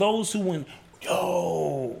food for those who went,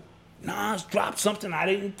 yo, Nas dropped something I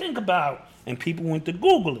didn't think about. And people went to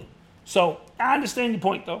Google it. So I understand your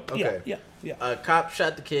point, though. Okay. Yeah. Cop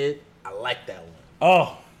shot the kid. I like that one.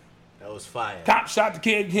 Oh. That was fire. Cop shot the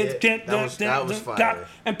kid. That was fire. Cop.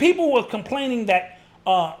 And people were complaining that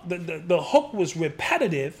the hook was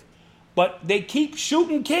repetitive, but they keep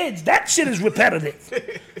shooting kids. That shit is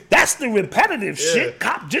repetitive. That's the repetitive shit.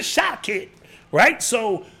 Cop just shot a kid. Right?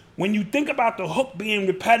 So when you think about the hook being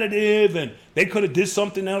repetitive and they could have did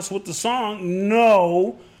something else with the song,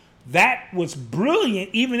 no. That was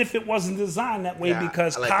brilliant, even if it wasn't designed that way,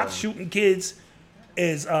 because like cops shooting kids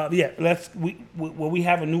is we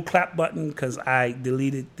have a new clap button because I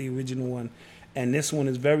deleted the original one, and this one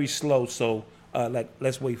is very slow. So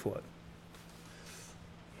let's wait for it.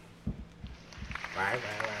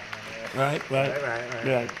 Right.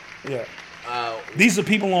 Yeah. These are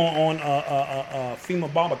people on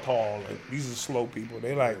phenobarbital. These are slow people.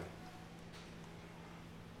 They like.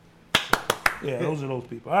 Yeah, those are those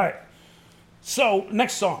people. All right. So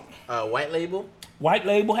next song. White Label. White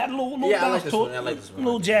Label had a little Yeah, I bounce like this to one. it. I like this one. A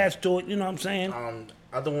little jazz to it. You know what I'm saying?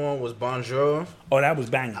 Other one was Bonjour. Oh, that was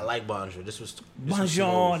banging. I like Bonjour. This was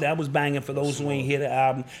Bonjour, that was banging for those who ain't hear the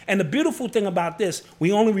album. And the beautiful thing about this,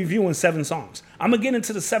 we only reviewing 7 songs. I'm gonna get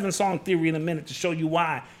into the 7-song theory in a minute to show you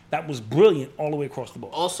why that was brilliant all the way across the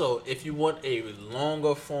board. Also, if you want a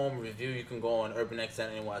longer form review, you can go on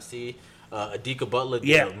UrbanX.NYC. Adika Butler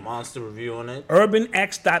did a monster review on it.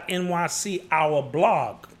 UrbanX.NYC, our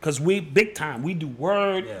blog, because we big time. We do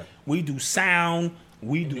word, we do sound,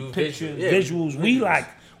 we do pictures, visuals.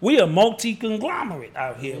 We a multi-conglomerate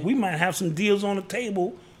out here. We might have some deals on the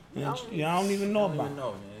table. I don't even know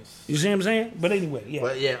about. You see what I'm saying? But anyway, yeah.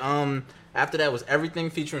 But yeah, after that was Everything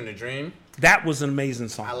featuring The Dream. That was an amazing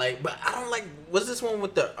song. But I don't like. Was this one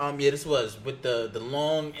with the this was with the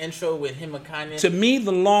long intro with him and Kanye. To me,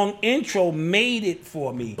 the long intro made it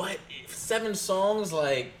for me. But 7 songs,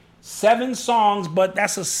 like 7 songs, but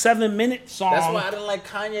that's a 7-minute song. That's why I didn't like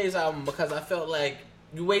Kanye's album, because I felt like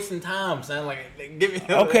you wasting time, son. Like give me.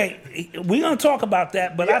 Okay, we're gonna talk about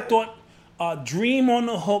that, but I thought Dream on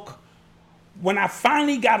the Hook. When I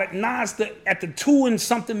finally got it, Nas at the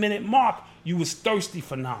 2-and-something minute mark, you was thirsty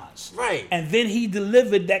for Nas. Right. And then he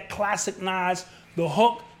delivered that classic Nas, the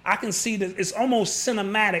hook. I can see that it's almost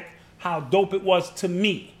cinematic how dope it was to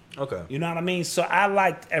me. Okay. You know what I mean? So I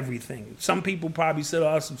liked everything. Some people probably said,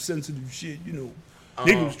 oh, some sensitive shit, you know.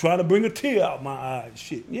 Niggas trying to bring a tear out my eyes.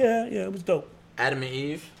 Shit. Yeah, it was dope. Adam and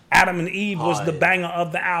Eve? Adam and Eve was the banger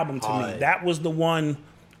of the album to me. That was the one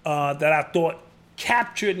that I thought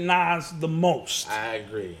captured Nas the most. I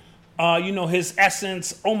agree. His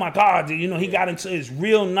essence. Oh my God! He got into his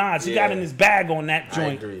real Nas. He got in his bag on that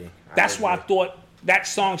joint. I agree. That's why I thought that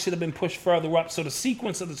song should have been pushed further up. So the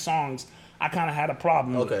sequence of the songs, I kind of had a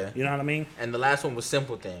problem with. You know what I mean? And the last one was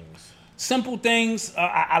Simple Things. Simple Things.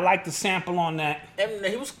 I like the sample on that. And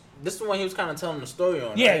this is the one he was kind of telling the story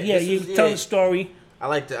on. Yeah, right? yeah, he was telling the story. I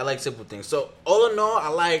like Simple Things. So all in all,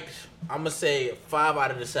 I'm gonna say 5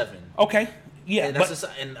 out of the 7. Okay. Yeah, and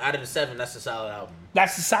and out of the 7, that's a solid album.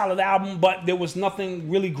 That's a solid album, but there was nothing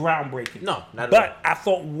really groundbreaking. No, not at all. But I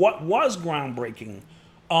thought what was groundbreaking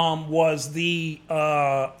was the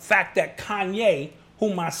fact that Kanye,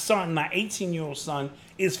 who my 18-year-old son,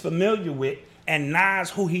 is familiar with, and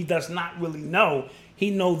Nas, who he does not really know,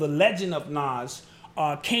 he know the legend of Nas,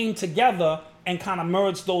 came together and kind of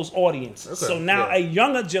merged those audiences. Okay, so now a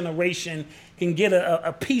younger generation can get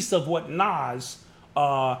a piece of what Nas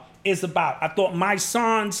is about. I thought my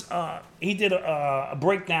son's, he did a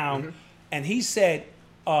breakdown, and he said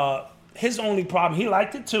his only problem, he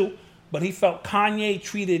liked it too, but he felt Kanye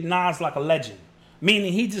treated Nas like a legend.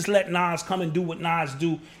 Meaning he just let Nas come and do what Nas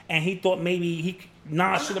do, and he thought maybe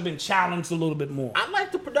Nas should have been challenged a little bit more. I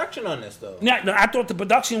like the production on this, though. Yeah, I thought the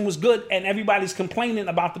production was good, and everybody's complaining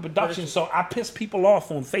about the production, so I pissed people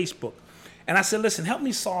off on Facebook. And I said, listen, help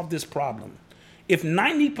me solve this problem. If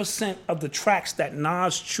 90% of the tracks that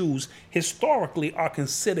Nas choose historically are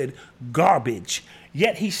considered garbage,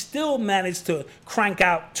 yet he still managed to crank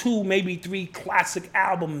out 2, maybe 3 classic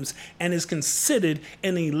albums and is considered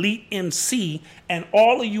an elite MC, and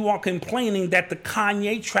all of you are complaining that the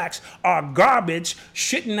Kanye tracks are garbage,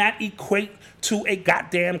 shouldn't that equate to a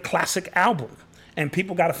goddamn classic album? And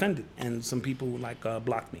people got offended, and some people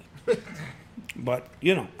blocked me. But,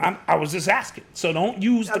 I was just asking. So don't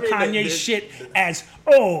use Kanye shit as,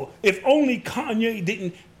 if only Kanye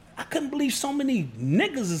didn't. I couldn't believe so many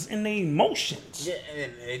niggas is in their emotions. Yeah,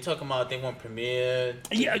 and they talking about they want Premier.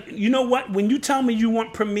 Yeah, you know what? When you tell me you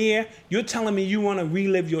want Premier, you're telling me you want to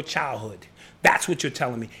relive your childhood. That's what you're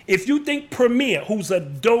telling me. If you think Premier, who's a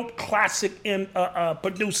dope classic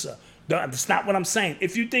producer, that's not what I'm saying.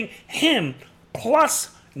 If you think him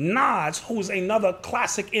plus Nas, who's another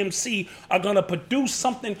classic MC, are going to produce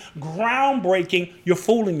something groundbreaking, you're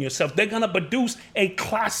fooling yourself. They're going to produce a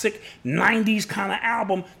classic 90s kind of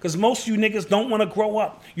album, because most of you niggas don't want to grow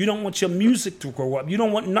up. You don't want your music to grow up. You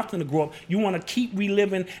don't want nothing to grow up. You want to keep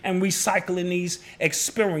reliving and recycling these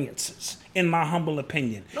experiences, in my humble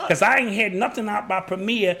opinion. Because I ain't heard nothing out by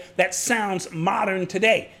Premier that sounds modern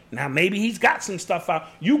today. Now, maybe he's got some stuff out.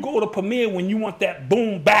 You go to Premier when you want that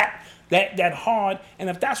boom bap, that hard, and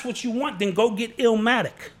if that's what you want, then go get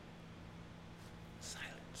Illmatic.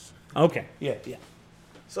 Silence. Okay, yeah.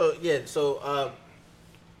 So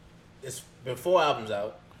it's been 4 albums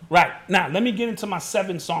out. Right. Now, let me get into my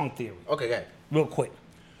 7-song theory. Okay, go ahead. Real quick.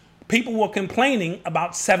 People were complaining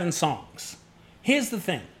about 7 songs. Here's the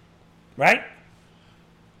thing, right?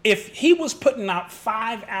 If he was putting out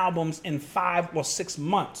 5 albums in 5 or 6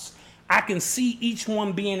 months, I can see each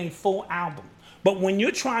one being a full album. But when you're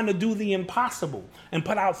trying to do the impossible and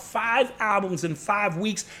put out 5 albums in 5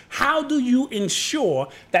 weeks, how do you ensure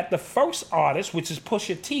that the first artist, which is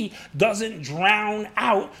Pusha T, doesn't drown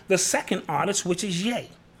out the second artist, which is Ye?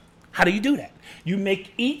 How do you do that? You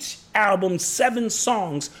make each album 7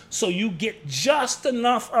 songs so you get just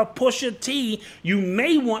enough of Pusha T. You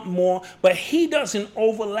may want more, but he doesn't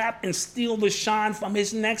overlap and steal the shine from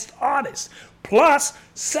his next artist. Plus,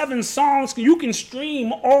 7 songs, you can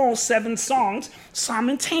stream all 7 songs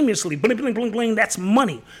simultaneously. Bling, bling, bling, bling, that's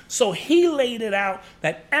money. So he laid it out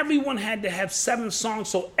that everyone had to have 7 songs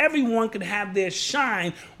so everyone could have their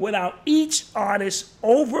shine without each artist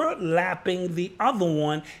overlapping the other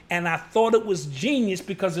one. And I thought it was genius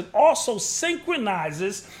because it also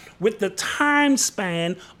synchronizes with the time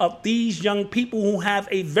span of these young people who have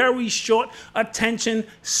a very short attention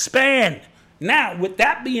span. Now, with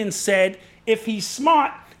that being said, if he's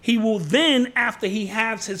smart, he will then, after he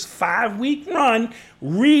has his 5-week run,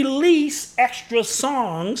 release extra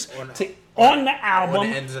songs on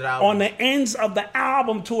the ends of the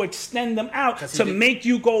album to extend them out to make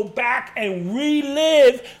you go back and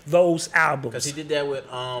relive those albums. Because he did that with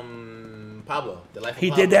Pablo, The Life of Pablo. He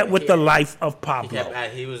did that with The Life of Pablo.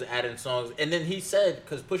 He was adding songs. And then he said,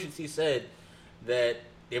 because Pusha T said that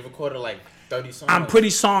they recorded like 30 songs.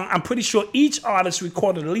 I'm pretty sure each artist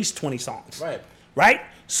recorded at least 20 songs. Right?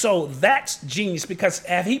 So that's genius because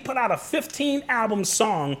if he put out a 15-album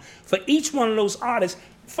song for each one of those artists,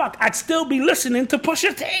 I'd still be listening to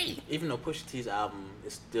Pusha T. Even though Pusha T's album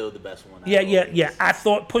is still the best one. Yeah. I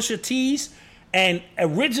thought Pusha T's, and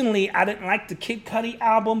originally I didn't like the Kid Cudi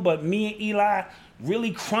album, but me and Eli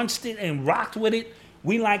really crunched it and rocked with it.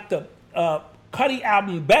 We liked the Cudi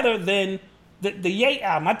album better than the Ye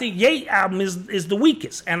album. I think Ye album is the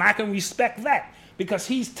weakest, and I can respect that because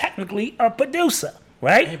he's technically a producer,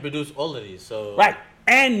 right? And he produced all of these, so right.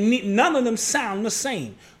 And none of them sound the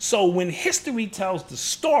same. So when history tells the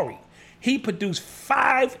story, he produced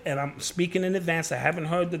 5, and I'm speaking in advance. I haven't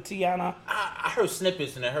heard the Tiana. I heard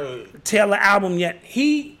snippets and I heard Taylor album yet.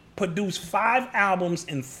 He produced 5 albums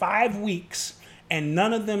in 5 weeks. And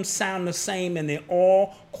none of them sound the same, and they're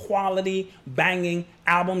all quality, banging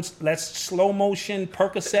albums. Let's slow motion,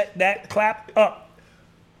 Percocet that, clap up.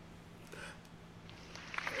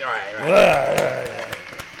 Right.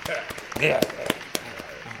 Yeah.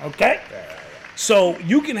 Okay? So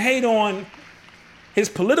you can hate on his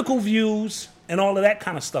political views and all of that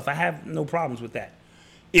kind of stuff. I have no problems with that.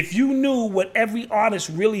 If you knew what every artist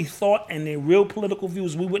really thought and their real political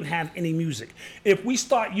views, we wouldn't have any music. If we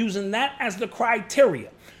start using that as the criteria,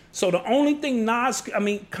 so the only thing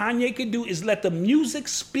Kanye could do is let the music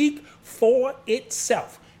speak for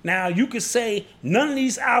itself. Now, you could say none of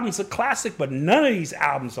these albums are classic, but none of these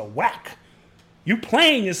albums are whack. You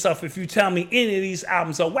playing yourself if you tell me any of these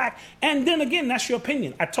albums are whack. And then again, that's your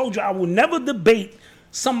opinion. I told you I will never debate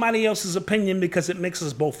somebody else's opinion because it makes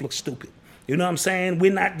us both look stupid. You know what I'm saying?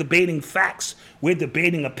 We're not debating facts. We're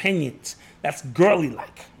debating opinions. That's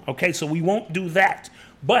girly-like. Okay, so we won't do that.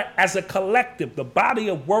 But as a collective, the body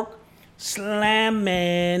of work,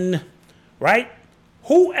 slamming, right?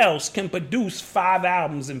 Who else can produce 5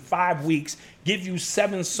 albums in 5 weeks, give you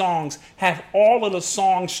 7 songs, have all of the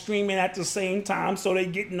songs streaming at the same time so they're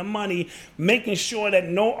getting the money, making sure that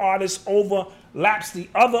no artist overlaps the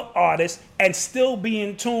other artist, and still be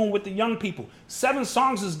in tune with the young people? 7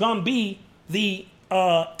 songs is going to be the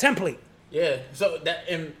template. Yeah, so that,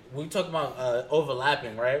 and we talk about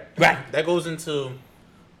overlapping, right? Right. That goes into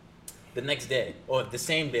the next day or the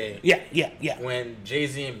same day. Yeah. When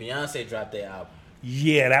Jay-Z and Beyonce dropped their album.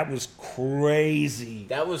 Yeah, that was crazy.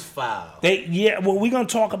 That was foul. We're going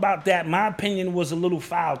to talk about that. My opinion was a little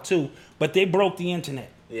foul too, but they broke the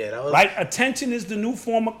internet. Yeah, that was... Right? Attention is the new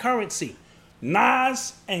form of currency.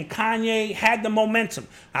 Nas and Kanye had the momentum.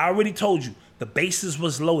 I already told you. The bases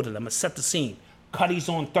was loaded. I'm going to set the scene. Cudi's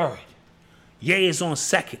on 3rd. Ye is on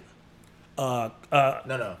 2nd. No.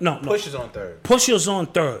 Pusha's on 3rd. Pusha's on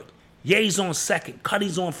 3rd. Ye's on 2nd.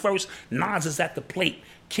 Cudi's on 1st. Nas is at the plate,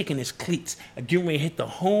 kicking his cleats. Getting ready to hit the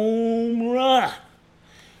home run.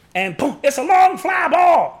 And boom, it's a long fly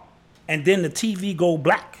ball. And then the TV go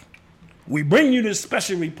black. We bring you this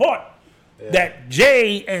special report that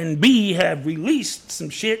J and B have released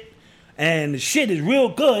some shit. And the shit is real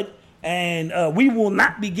good. And we will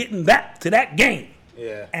not be getting back to that game.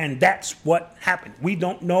 Yeah. And that's what happened. We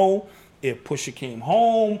don't know if Pusha came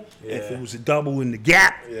home, if it was a double in the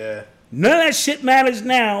gap. Yeah. None of that shit matters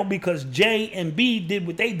now because J and B did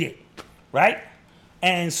what they did, right?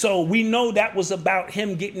 And so we know that was about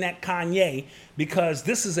him getting at Kanye because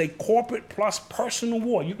this is a corporate plus personal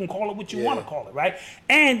war. You can call it what you want to call it, right?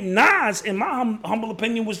 And Nas, in my humble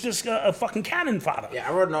opinion, was just a fucking cannon fodder. Yeah,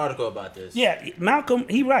 I wrote an article about this. Yeah, Malcolm,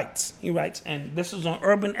 he writes, and this is on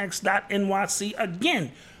urbanx.nyc.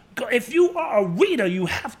 Again, if you are a reader, you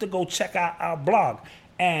have to go check out our blog.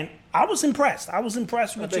 And I was impressed.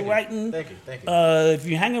 With your writing. Thank you. If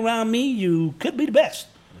you hang around me, you could be the best.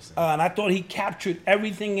 And I thought he captured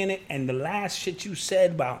everything in it. And the last shit you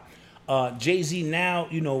said about Jay-Z now,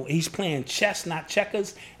 he's playing chess, not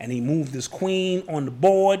checkers. And he moved his queen on the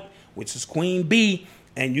board, which is Queen B.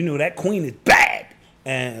 And that queen is bad.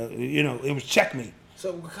 And, it was checkmate.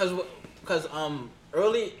 So, because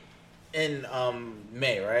early in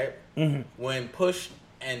May, right? Mm-hmm. When Push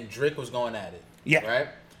and Drake was going at it. Yeah. Right?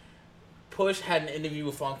 Push had an interview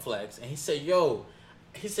with Funk Flex. And he said,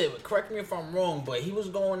 correct me if I'm wrong, but he was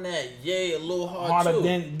going at Ye a little harder too.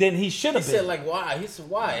 than he should have been. He said, like, why? He said,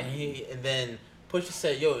 why? And then Pusha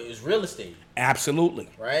said, it's real estate. Absolutely.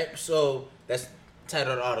 Right? So, that's the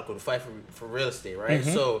title of the article, The Fight for Real Estate, right?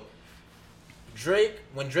 Mm-hmm. So,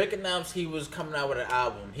 when Drake announced he was coming out with an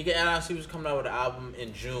album,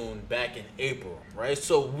 in June, back in April, right?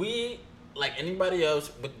 So, we, like anybody else,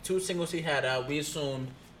 with the 2 singles he had out, we assumed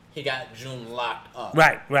he got June locked up.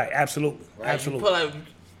 Right, absolutely. Right? Absolutely. You put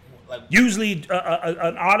like usually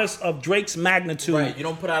an artist of Drake's magnitude, right? You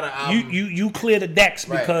don't put out an album. You clear the decks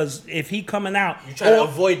right. because if he coming out, you try to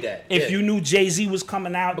avoid that. If you knew Jay-Z was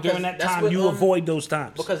coming out during that time, you avoid those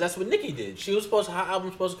times. Because that's what Nicki did. Her album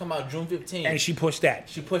was supposed to come out June 15th, and she pushed that.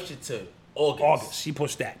 She pushed it to August. She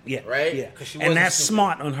pushed that. Yeah. Right. Yeah. And that's stupid.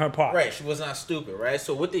 Smart on her part. Right. She was not stupid. Right.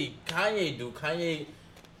 So what did Kanye do? Kanye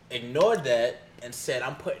ignored that and said,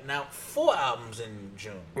 I'm putting out 4 albums in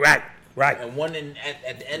June. Right. And one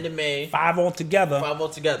at the end of May. 5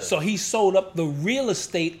 altogether. So he sold up the real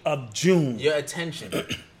estate of June. Your attention.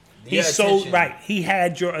 He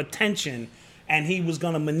had your attention, and he was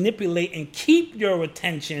going to manipulate and keep your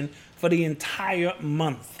attention for the entire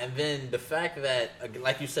month. And then the fact that,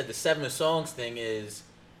 like you said, the 7 songs thing is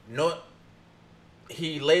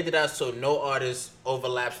he laid it out so no artist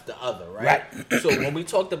overlaps the other, right? So when we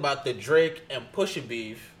talked about the Drake and Pusha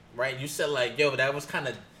beef, right? You said like, that was kind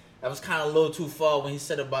of a little too far when he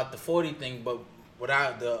said about the 40 thing. But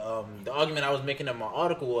without the argument I was making in my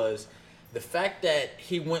article was the fact that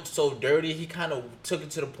he went so dirty. He kind of took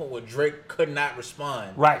it to the point where Drake could not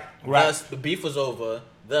respond. Right. Thus, the beef was over.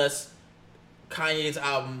 Thus, Kanye's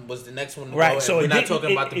album was the next one to right. go, So we're not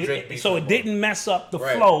talking about the Drake beef. So it didn't mess up the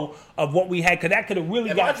flow of what we had, because that could have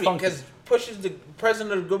really got funky. Because Push is the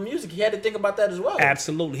president of good music. He had to think about that as well.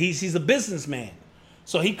 Absolutely. He's a businessman.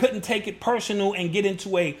 So he couldn't take it personal and get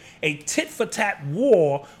into a tit-for-tat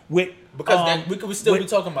war with... Because we could still be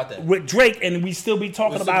talking about that. With Drake, and we still be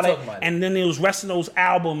talking about it. And then there was rest of those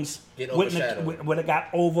albums... When it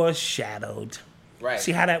got overshadowed. Right.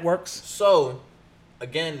 See how that works? So,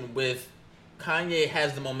 again, with... Kanye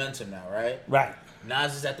has the momentum now, right? Right.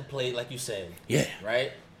 Nas is at the plate, like you said. Yeah.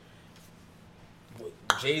 Right?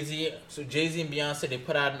 Jay-Z and Beyonce, they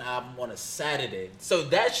put out an album on a Saturday. So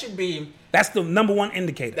that should be... That's the number one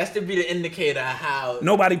indicator. That should be the indicator of how...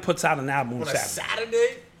 Nobody puts out an album on a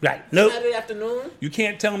Saturday? Right. Nope. Saturday afternoon? You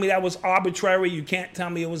can't tell me that was arbitrary. You can't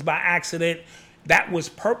tell me it was by accident. That was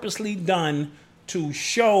purposely done to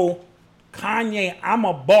show Kanye, I'm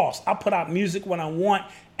a boss. I put out music when I want,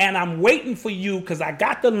 and I'm waiting for you because I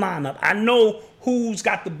got the lineup. I know who's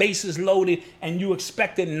got the bases loaded, and you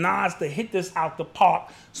expected Nas to hit this out the park,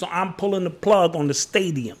 so I'm pulling the plug on the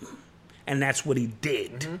stadium. And that's what he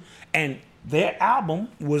did. Mm-hmm. And their album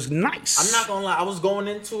was nice. I'm not gonna lie, I was going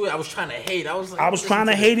into it, I was trying to hate. I was trying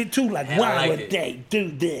to hate it too, like, why would it. they do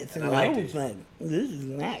this? And I was like, this is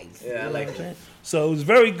nice. Yeah, I liked it. So it was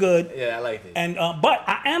very good. Yeah, I liked it. And but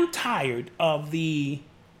I am tired of the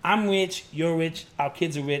I'm rich, you're rich, our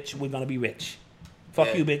kids are rich, we're gonna be rich.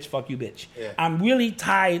 Fuck you, bitch, fuck you, bitch. Yeah. I'm really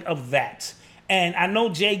tired of that. And I know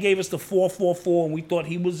Jay gave us the 444 and we thought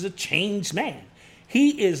he was a changed man.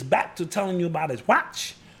 He is back to telling you about his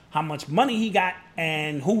watch, how much money he got,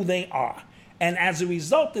 and who they are. And as a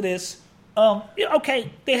result of this, okay,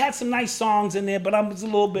 they had some nice songs in there, but I'm just a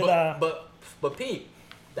little bit... But Pete,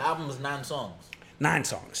 the album was 9 songs. 9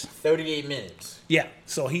 songs. 38 minutes. Yeah,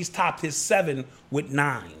 so he's topped his 7 with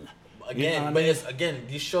 9. Again, you know it's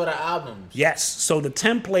these shorter albums. Yes, so the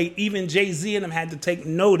template, even Jay-Z and them had to take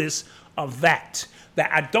notice of that.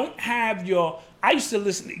 That I don't have your I used to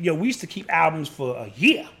listen. We used to keep albums for a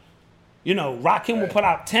year. Rakim would put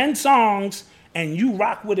out 10 songs, and you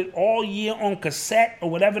rock with it all year on cassette or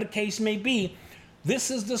whatever the case may be.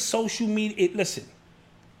 This is the social media. Listen,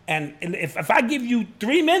 and if I give you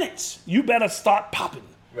 3 minutes, you better start popping.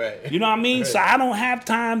 Right. You know what I mean? Right. So I don't have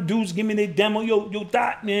time. Dudes give me their demo. Yo,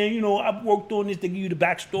 Dot, man, I worked on this to give you the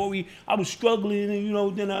backstory. I was struggling,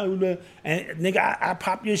 and, then nigga, I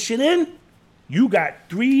pop your shit in. You got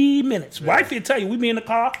 3 minutes. Right. Wife will tell you, we be in the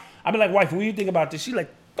car. I'll be like, wife, what do you think about this? She like,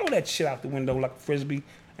 throw that shit out the window like a Frisbee.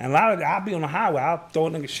 And a lot of I'll be on the highway. I'll throw a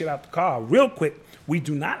nigga shit out the car real quick. We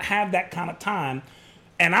do not have that kind of time.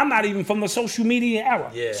 And I'm not even from the social media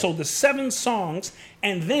era. Yeah. So the 7 songs,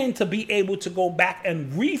 and then to be able to go back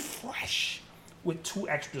and refresh with 2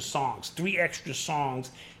 extra songs, 3 extra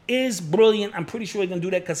songs is brilliant. I'm pretty sure he's going to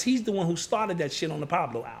do that because he's the one who started that shit on the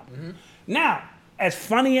Pablo album. Mm-hmm. Now, as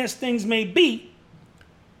funny as things may be,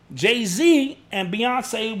 Jay-Z and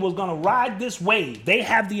Beyonce was going to ride this wave. They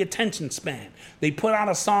have the attention span. They put out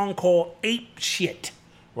a song called Ape Shit,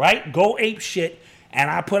 right? Go Ape Shit.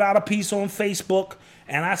 And I put out a piece on Facebook.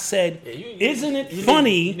 And I said, isn't it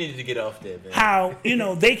funny you needed to get off there, man. how,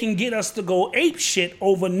 they can get us to go ape shit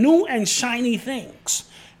over new and shiny things.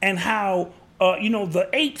 And how, the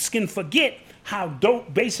apes can forget how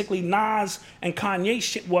dope basically Nas and Kanye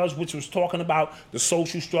shit was, which was talking about the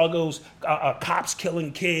social struggles, cops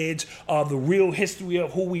killing kids, the real history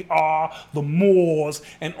of who we are, the Moors,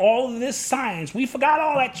 and all of this science. We forgot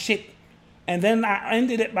all that shit. And then I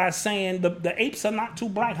ended it by saying the apes are not too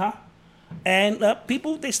bright, huh? And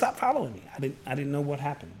people, they stopped following me. I didn't know what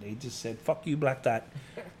happened. They just said, fuck you, Black Dot.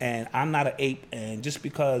 And I'm not an ape. And just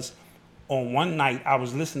because on one night I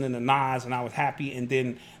was listening to Nas and I was happy, and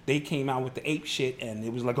then they came out with the ape shit, and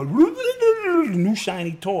it was like a new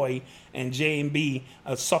shiny toy, and J&B,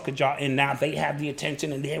 a sucker jar, and now they have the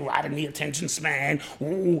attention, and they're riding the attention span.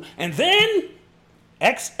 Ooh. And then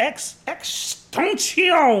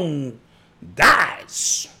XXXTentacion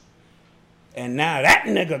dies. And now that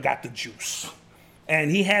nigga got the juice.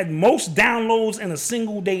 And he had most downloads in a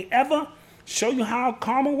single day ever. Show you how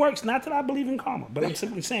karma works. Not that I believe in karma, but I'm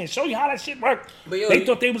simply saying, show you how that shit worked. They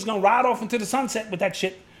thought they was going to ride off into the sunset with that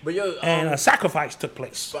shit. And a sacrifice took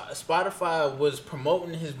place. Spotify was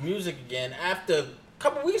promoting his music again after a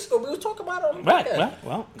couple weeks ago. We were talking about it on the Right.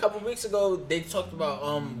 a couple weeks ago, they talked about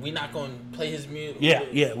we not going to play his music.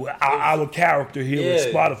 Yeah. Well, our character here with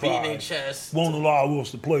Spotify beating their chest won't allow us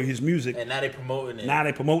to play his music. And now they promoting it. Now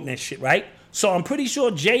they promoting that shit, right? So I'm pretty sure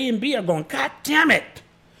J&B are going, God damn it.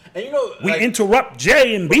 And we interrupt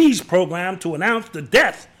J&B's program to announce the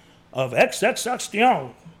death of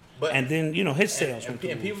XXXTentacion. And then, his sales went through.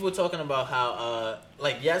 And people were talking about how,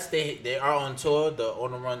 yes, they are on tour, the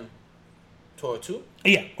On the Run Tour 2?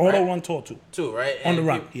 Yeah, On the Run Tour 2. 2, right? On the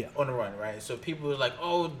Run, yeah. On the Run, right? So people were like,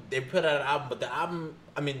 oh, they put out an album, but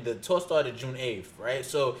the tour started June 8th, right?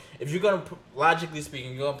 So if you're going to, logically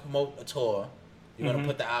speaking, you're going to promote a tour, you're going to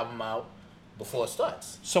put the album out before it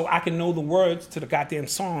starts. So I can know the words to the goddamn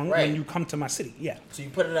song when you come to my city, yeah. So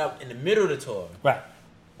you put it out in the middle of the tour. Right.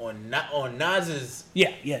 On Nas's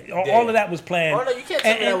Yeah. All of that was planned. Oh, no, you can't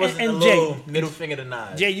tell me that wasn't a little middle finger to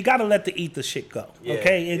Nas. Jay, you got to let the ether shit go,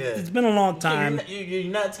 okay? It's been a long time.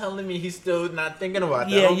 You're not telling me he's still not thinking about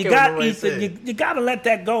that. Yeah, you got ether. You got to let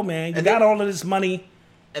that go, man. You got all of this money.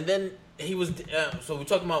 And then he was, so we're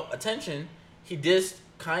talking about attention. He dissed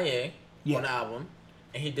Kanye on the album,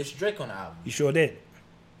 and he dissed Drake on the album. He sure did.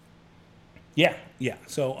 Yeah.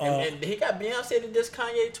 So and he got Beyonce to diss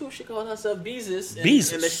Kanye too. She called herself Beezus. And then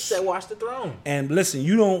she said, "Watch the throne." And listen,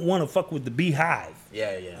 you don't want to fuck with the Beehive.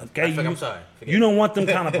 Yeah. Okay, I'm sorry. You don't want them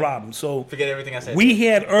kind of problems. So forget everything I said. We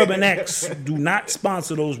here at Urban X do not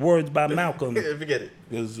sponsor those words by Malcolm. Forget it.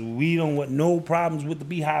 Because we don't want no problems with the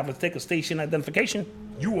Beehive. Let's take a station identification.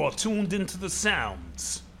 You are tuned into the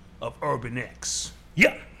sounds of Urban X.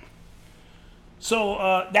 Yeah.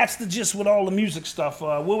 So that's the gist with all the music stuff.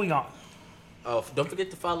 Where we on? Oh, don't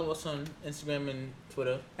forget to follow us on Instagram and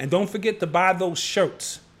Twitter. And don't forget to buy those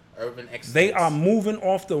shirts. Urban Excellence. They are moving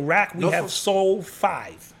off the rack. We have sold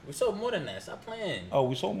 5. We sold more than that. Stop playing. Oh,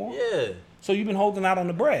 we sold more? Yeah. So you've been holding out on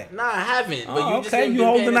the bread? Nah, I haven't. But you okay, you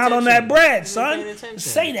holding out on that bread, son.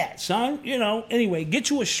 Say that, son. Anyway,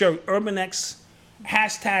 get you a shirt, Urban X,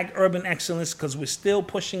 hashtag Urban Excellence, because we're still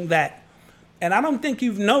pushing that. And I don't think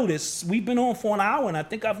you've noticed, we've been on for an hour, and I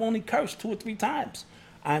think I've only cursed 2 or 3 times.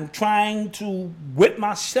 I'm trying to whip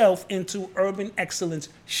myself into Urban Excellence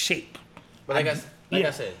shape. But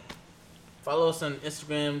I said, follow us on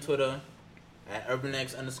Instagram, Twitter, at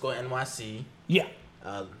UrbanX_NYC. Yeah.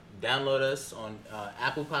 download us on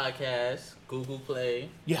Apple Podcasts, Google Play,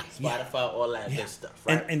 Spotify, all that good stuff.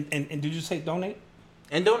 Right? And did you say donate?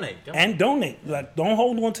 And donate. And donate. Like, don't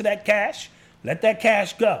hold on to that cash. Let that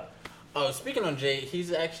cash go. Oh, speaking on Jay,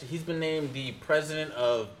 he's been named the president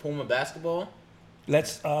of Puma basketball.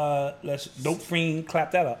 Let's Dope Fiend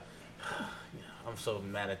clap that up. I'm so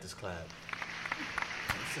mad at this clap.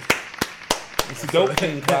 It's a Dope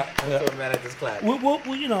Fiend clap. I'm so mad at this clap. We'll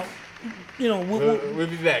We'll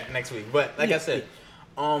be back next week. But like I said,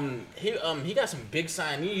 he got some big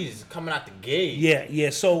signees coming out the gate. Yeah.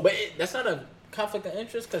 So, but that's not a conflict of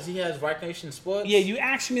interest because he has Roc Nation Sports. Yeah, you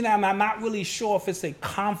asked me that. I'm not really sure if it's a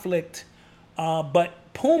conflict, but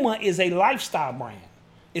Puma is a lifestyle brand.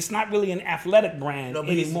 It's not really an athletic brand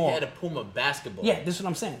anymore. He had a Puma basketball. Yeah, this is what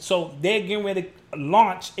I'm saying. So they're getting ready to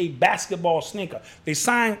launch a basketball sneaker. They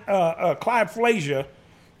signed Clyde Frazier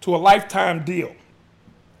to a lifetime deal,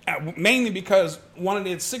 mainly because one of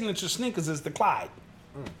their signature sneakers is the Clyde,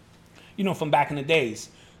 from back in the days.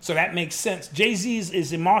 So that makes sense. Jay-Z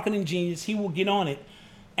is a marketing genius. He will get on it.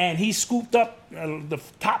 And he scooped up the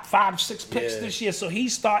top 5-6 picks this year. So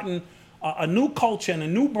he's starting a new culture and a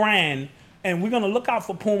new brand. And we're going to look out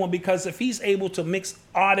for Puma because if he's able to mix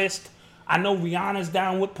artists, I know Rihanna's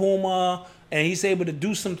down with Puma, and he's able to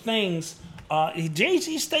do some things.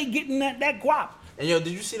 Jay-Z stay getting that guap. And did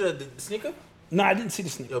you see the sneaker? No, I didn't see the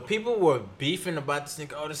sneaker. People were beefing about the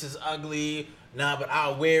sneaker. Oh, this is ugly. Nah, but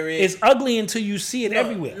I'll wear it. It's ugly until you see it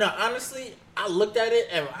everywhere. No, honestly, I looked at it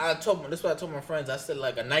and this is what I told my friends. I said,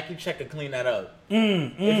 like, a Nike check could clean that up.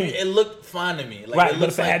 It looked fine to me. Like, right, but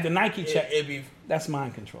if it had the Nike check, it'd be... That's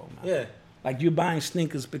mind control, man. Yeah. Like, you're buying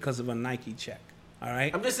sneakers because of a Nike check, all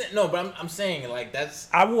right? I'm just saying, no, but I'm saying, like, that's...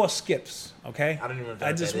 I wore Skips, okay? I don't even know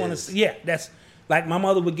I just want to... Yeah, that's... Like, my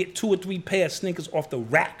mother would get 2 or 3 pair of sneakers off the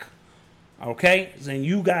rack, okay? And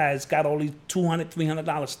you guys got all these $200,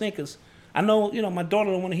 $300 sneakers. I know, my daughter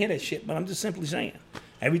don't want to hear that shit, but I'm just simply saying.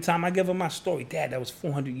 Every time I give her my story, Dad, that was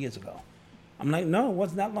 400 years ago. I'm like, no, it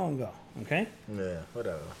wasn't that long ago, okay? Yeah,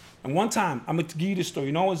 whatever. And one time, I'm going to give you this story.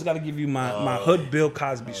 You know, I always got to give you my hood Bill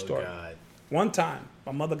Cosby story. God. One time,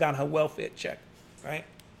 my mother got her welfare check, right?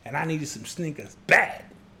 And I needed some sneakers bad.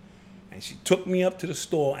 And she took me up to the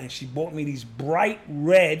store and she bought me these bright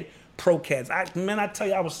red Pro-Cats. I tell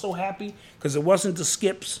you, I was so happy because it wasn't the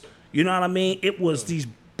Skips. You know what I mean? It was these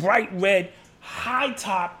bright red, high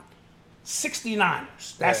top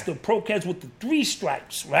 69ers. That's the Pro-Cats with the 3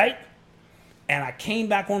 stripes, right? And I came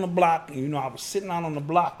back on the block, and I was sitting out on the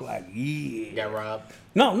block like, yeah. You got robbed?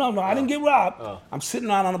 No, I didn't get robbed. I'm sitting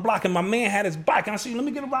out on the block, and my man had his bike. And I said, let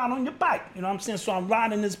me get a ride on your bike. You know what I'm saying? So I'm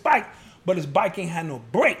riding this bike, but his bike ain't had no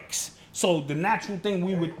brakes. So the natural thing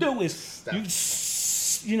we would do is,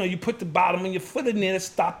 you put the bottom of your foot in there to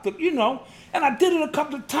stop the, And I did it a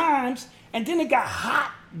couple of times, and then it got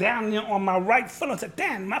hot down there on my right foot. I said,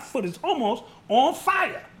 damn, my foot is almost on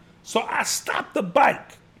fire. So I stopped the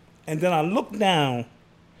bike. And then I looked down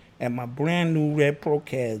at my brand new red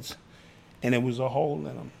Pro-Cats, and there was a hole in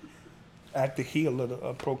them at the heel of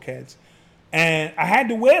the Pro-Cats. And I had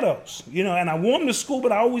to wear those, and I wore them to school,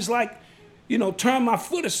 but I always turn my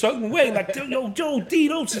foot a certain way. Like, yo, Joe D,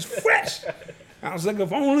 those is fresh. I was like,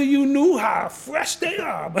 if only you knew how fresh they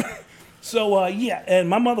are. So, and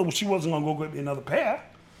my mother, she wasn't going to go get me another pair.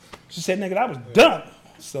 She said, nigga, I was done.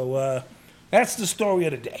 So, that's the story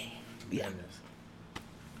of the day. Yeah.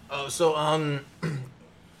 Oh, so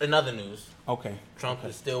another news. Okay. Trump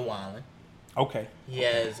is still wilding. Okay. He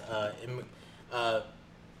has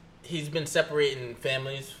he's been separating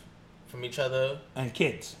families from each other and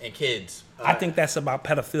kids. I think that's about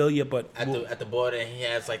pedophilia, but at the border, and he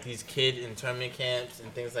has like these kid internment camps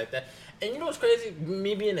and things like that. And you know what's crazy?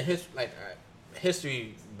 Me being a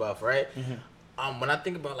history buff, right? Mm-hmm. When I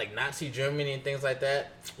think about like Nazi Germany and things like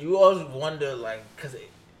that, you always wonder like because it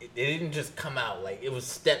didn't just come out. Like, it was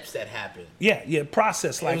steps that happened. Yeah,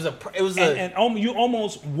 process. Like, and you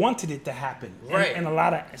almost wanted it to happen. Right. In a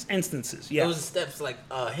lot of instances, yeah. It was steps like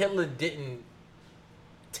Hitler didn't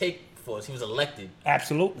take force. He was elected.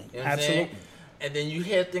 Absolutely. You know what I'm saying? And then you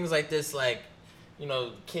hear things like this, like,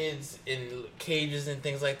 kids in cages and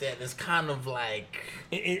things like that. It's kind of like...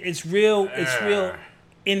 It's real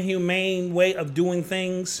inhumane way of doing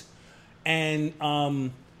things. And...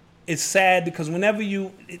 it's sad because whenever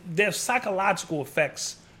there's psychological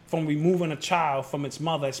effects from removing a child from its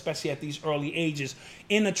mother, especially at these early ages,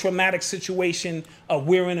 in a traumatic situation of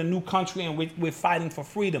we're in a new country and we're fighting for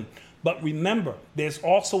freedom. But remember, there's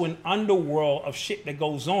also an underworld of shit that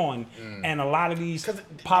goes on, and a lot of these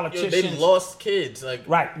politicians... They lost kids.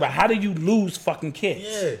 Right. How do you lose fucking kids?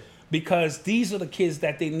 Yeah. Because these are the kids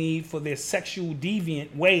that they need for their sexual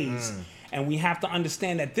deviant ways. And we have to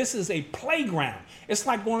understand that this is a playground. It's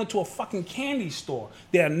like going into a fucking candy store.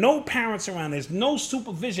 There are no parents around. There's no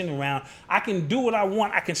supervision around. I can do what I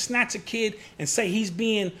want. I can snatch a kid and say he's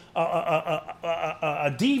being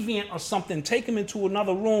a deviant or something, take him into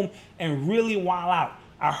another room and really wild out.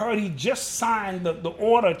 I heard he just signed the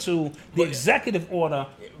order to the executive order.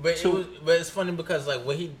 But it's funny because like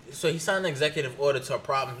he signed the executive order to a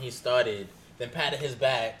problem he started, then patted his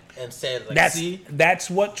back and said like, that's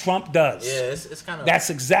what Trump does. Yeah, it's kind of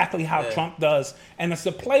that's exactly how Trump does, and it's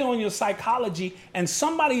a play on your psychology. And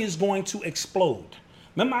somebody is going to explode.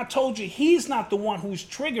 Remember, I told you he's not the one who's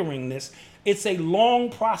triggering this. It's a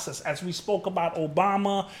long process, as we spoke about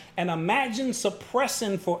Obama. And imagine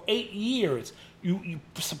suppressing for 8 years. You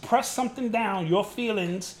suppress something down, your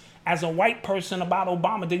feelings as a white person about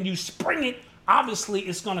Obama, then you spring it. Obviously,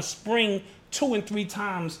 it's going to spring 2 and 3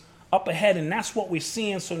 times up ahead, and that's what we're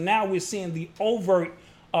seeing. So now we're seeing the overt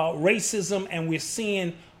racism, and we're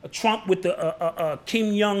seeing Trump with the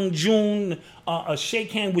Kim Jong-un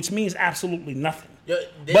shake hand, which means absolutely nothing.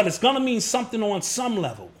 But it's going to mean something on some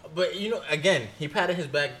level. But, again, he patted his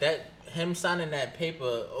back. That him signing that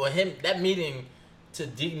paper, or that meeting to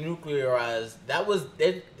denuclearize, that was,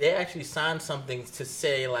 they actually signed something to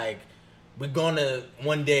say, like, we're gonna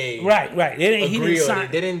one day right. He agree didn't sign.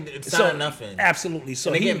 They didn't sign nothing. Absolutely.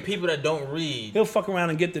 So and again, people that don't read, he'll fuck around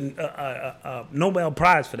and get the Nobel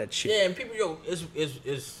Prize for that shit. Yeah, and people,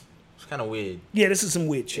 it's kind of weird. Yeah, this is some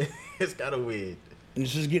weird shit. It's kind of weird. And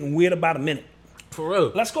it's just getting weird about a minute. For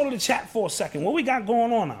real. Let's go to the chat for a second. What we got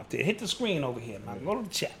going on out there? Hit the screen over here, man. Go to the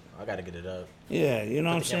chat. I gotta get it up. Yeah, you know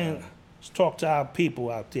what I'm saying? Let's talk to our people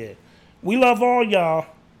out there. We love all y'all.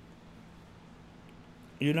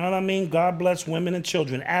 You know what I mean? God bless women and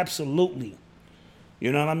children. Absolutely.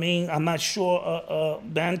 You know what I mean? I'm not sure,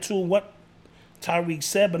 Bantu, what Tariq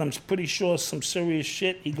said, but I'm pretty sure some serious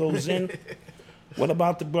shit he goes in. What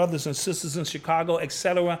about the brothers and sisters in Chicago,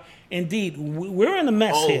 etc.? Indeed, we're in a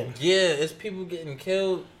mess here. Yeah, it's people getting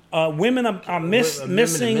killed. Women are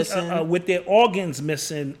missing with their organs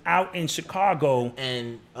missing out in Chicago.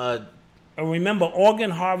 And remember,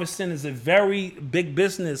 organ harvesting is a very big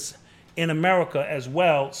business in America as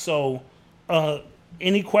well. So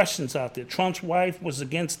any questions out there? Trump's wife was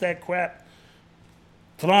against that crap.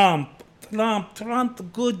 Trump, the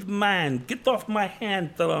good man. Get off my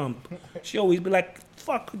hand, Trump. She always be like,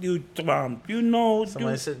 fuck you, Trump. You know.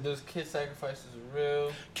 Somebody said those kid sacrifices are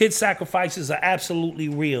real. Kid sacrifices are absolutely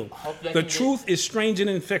real. The truth is stranger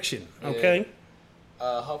than fiction, okay?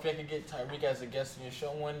 Hope I can get Tariq as a guest on your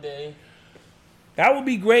show one day. That would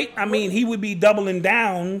be great. I mean, he would be doubling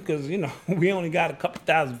down because, we only got a couple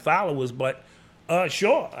thousand followers. But,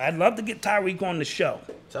 sure, I'd love to get Tariq on the show.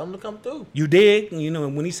 Tell him to come through. You dig?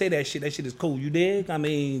 When he say that shit is cool. You dig? I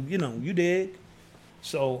mean, you dig.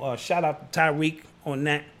 So, shout out to Tariq on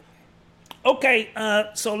that. Okay,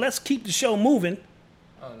 so let's keep the show moving.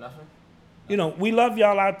 Oh, nothing? We love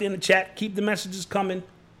y'all out there in the chat. Keep the messages coming.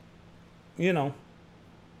 We'll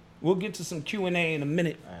get to some Q&A in a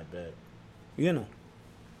minute. I bet.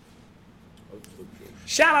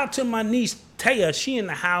 Shout out to my niece Taya. She in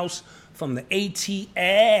the house from the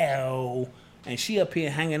ATL, and she up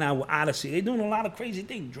here hanging out with Odyssey. They doing a lot of crazy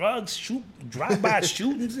things, drugs, drive-by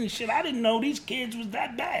shootings and shit. I didn't know these kids was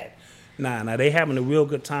that bad. Nah, they having a real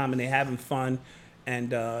good time and they having fun,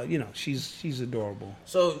 and she's adorable.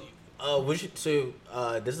 So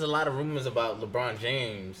there's a lot of rumors about LeBron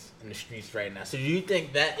James in the streets right now. So do you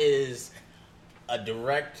think that is a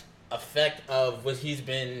direct effect of what he's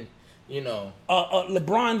been,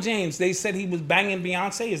 LeBron James, they said he was banging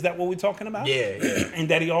Beyonce. Is that what we're talking about? Yeah. And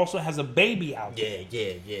that he also has a baby out there.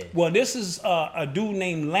 Yeah. Well, this is a dude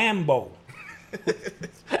named Lambo.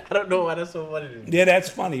 I don't know why that's so funny to me. Yeah, that's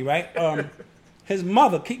funny, right? His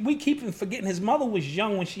mother, we keep forgetting his mother was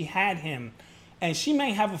young when she had him. And she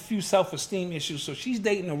may have a few self-esteem issues, so she's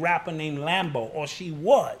dating a rapper named Lambo, or she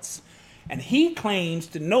was. And he claims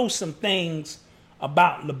to know some things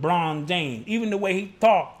about LeBron James. Even the way he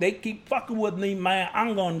talked, they keep fucking with me, man.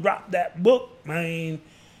 I'm going to drop that book, man.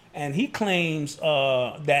 And he claims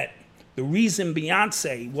that the reason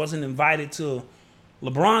Beyonce wasn't invited to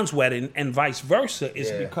LeBron's wedding and vice versa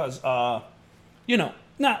is because, now,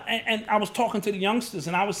 and I was talking to the youngsters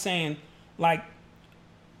and I was saying, like,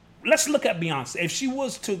 let's look at Beyonce. If she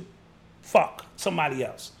was to fuck somebody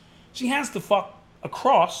else, she has to fuck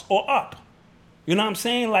across or up. You know what I'm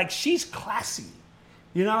saying? Like, she's classy.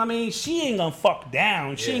 You know what I mean? She ain't gonna fuck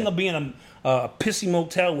down. She ain't gonna be in a pissy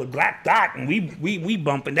motel with Black Dot and we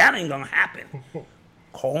bumping. That ain't gonna happen.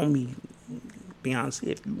 Call me Beyonce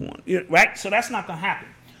if you want. Right? So that's not gonna happen.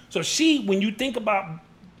 So when you think about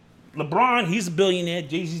LeBron, he's a billionaire.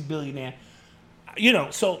 Jay-Z's a billionaire. You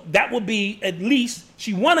know, so that would be at least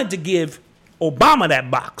she wanted to give Obama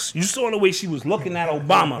that box. You saw the way she was looking at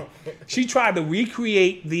Obama. She tried to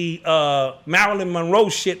recreate the Marilyn Monroe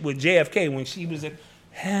shit with JFK when she was at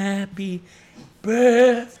Happy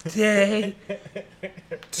Birthday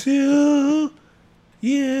to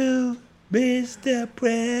you, Mr.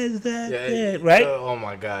 President. Right? Oh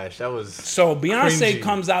my gosh, that was So Beyonce cringy.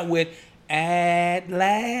 comes out with At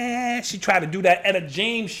Last. She tried to do that Etta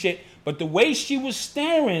James shit, but the way she was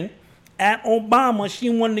staring at Obama, she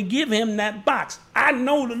wanted to give him that box. I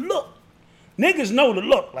know the look. Niggas know the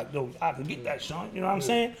look. Like, yo, I can get that, Sean. You know what I'm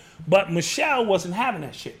saying? But Michelle wasn't having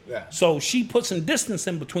that shit. Yeah. So she put some distance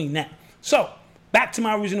in between that. So, back to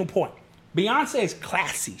my original point. Beyonce is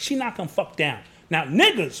classy. She not gonna fuck down. Now,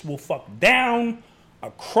 niggas will fuck down,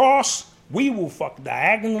 across. We will fuck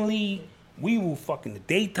diagonally. We will fuck in the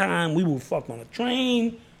daytime. We will fuck on a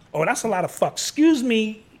train. Oh, that's a lot of fuck. Excuse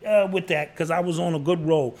me with that, because I was on a good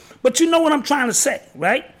roll. But you know what I'm trying to say,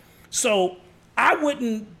 right? So I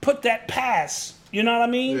wouldn't put that past, you know what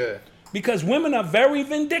I mean? Yeah. Because women are very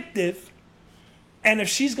vindictive. And if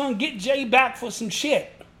she's going to get Jay back for some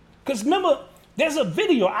shit. Because remember, there's a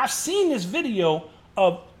video. I've seen this video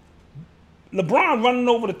of LeBron running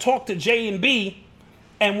over to talk to Jay and B.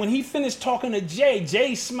 And when he finished talking to Jay,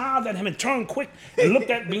 Jay smiled at him and turned quick and looked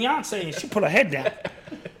at Beyonce, and she put her head down.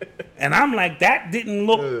 And I'm like, that didn't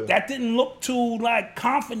look too like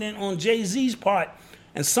confident on Jay-Z's part,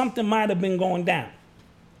 and something might have been going down.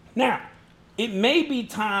 Now, it may be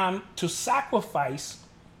time to sacrifice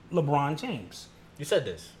LeBron James. You said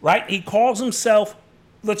this. Right? He calls himself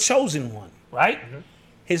the chosen one, right? Mm-hmm.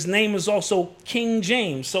 His name is also King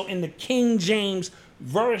James. So in the King James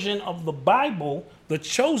version of the Bible, the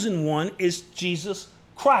chosen one is Jesus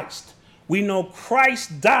Christ. We know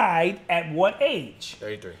Christ died at what age?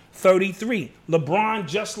 33. 33. LeBron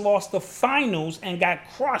just lost the finals and got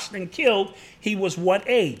crushed and killed. He was what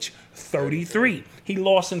age? 33. He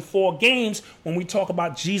lost in 4 games. When we talk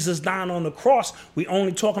about Jesus dying on the cross, we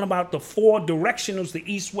only talking about the 4 directionals, the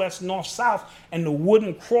east, west, north, south, and the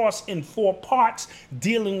wooden cross in 4 parts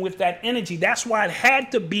dealing with that energy. That's why it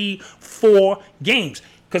had to be 4 games.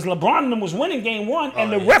 Because LeBron and them was winning game 1, and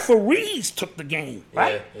the referees took the game,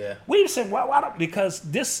 right? Yeah. We said, why not? Because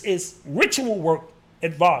this is ritual work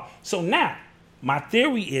involved. So now, my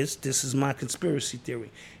theory is, this is my conspiracy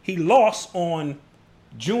theory. He lost on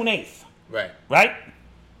June 8th. Right?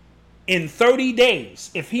 In 30 days,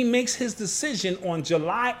 if he makes his decision on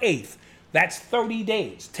July 8th, that's 30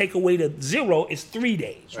 days. Take away the 0 is 3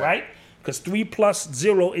 days, right? Because 3 plus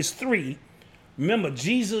 0 is 3. Remember,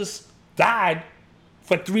 Jesus died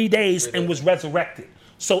for 3 days and was resurrected.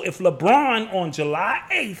 So if LeBron on July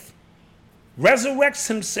 8th resurrects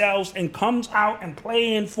himself and comes out and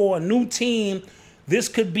playing for a new team, this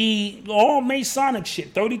could be all Masonic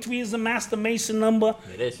shit. 33 is the Master Mason number.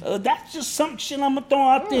 It is. That's just some shit I'm going to throw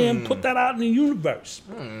out there and put that out in the universe.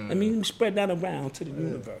 Let me spread that around to the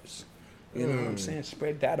universe. You know what I'm saying?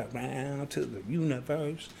 Spread that around to the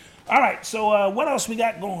universe. All right, so what else we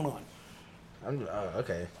got going on?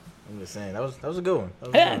 Okay. I'm just saying that was a good one.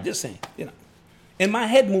 Yeah, just saying. You know, in my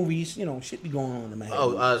head movies, you know, shit be going on in my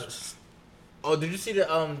head. Did you see the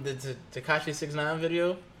Tekashi 6ix9ine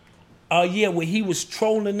video? Yeah, where he was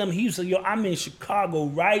trolling them. He was like, "Yo, I'm in Chicago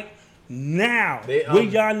right now. Where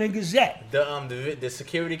y'all niggas at?" The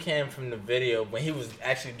security cam from the video when he was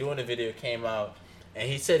actually doing the video came out, and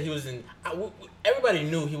he said he was in. Everybody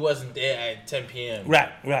knew he wasn't there at 10 p.m.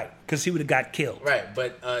 Right, because he would have got killed. Right,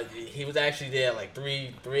 but he was actually there at like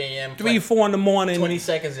 3 a.m. 3, 4 in the morning. 20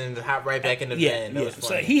 seconds and hop right back in the van. That was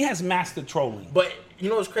funny. So he has mastered trolling. But you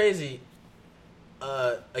know what's crazy?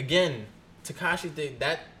 Again, Tekashi did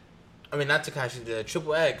that. I mean, not Tekashi, the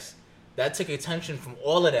Triple X. That took attention from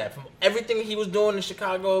all of that, from everything he was doing in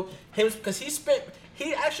Chicago. Because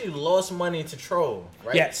he actually lost money to troll,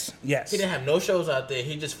 right? Yes. He didn't have no shows out there.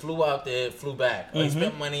 He just flew out there, flew back. He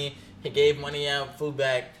spent money. He gave money out, flew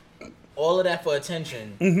back. All of that for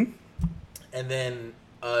attention. Mm-hmm. And then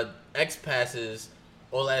X passes,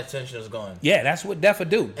 all that attention is gone. Yeah, that's what Def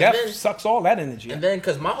do. Def sucks all that energy. And then,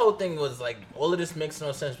 because my whole thing was like, all of this makes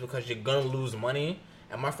no sense because you're going to lose money.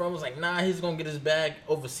 And my friend was like, nah, he's going to get his bag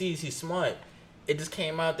overseas. He's smart. It just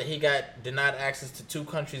came out that he got denied access to 2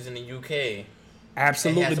 countries in the UK.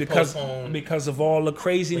 Absolutely, because of all the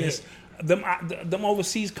craziness. Them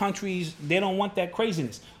overseas countries, they don't want that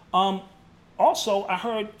craziness. Also, I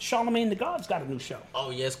heard Charlamagne the God's got a new show.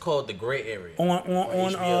 Oh, yeah, it's called The Gray Area. On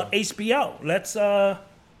HBO. Let's... Slow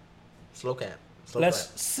clap.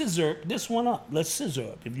 Let's scissor this one up. Let's scissor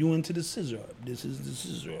up. If you into the scissor up, this is the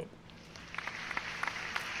scissor up.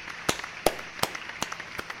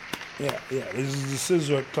 Yeah. This is the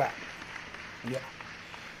scissor clap.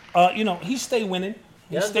 Yeah. He stay winning.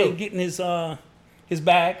 He stay getting his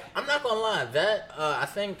bag. I'm not gonna lie, that I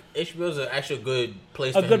think HBO's actually a good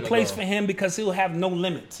place. For him because he'll have no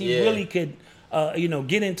limits. He really could,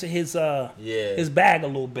 get into his bag a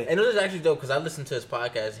little bit. And it was actually dope because I listened to his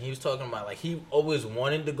podcast and he was talking about like he always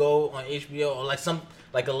wanted to go on HBO or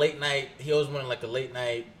like a late night. He always wanted like a late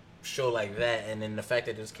night show like that, and then the fact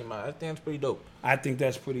that this came out, I think it's pretty dope. I think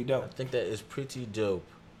that's pretty dope. I think that is pretty dope.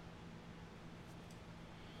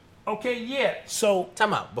 Okay, yeah. So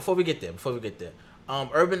time out before we get there.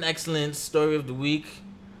 Urban Excellence Story of the Week.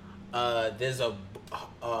 There's a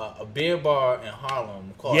beer bar in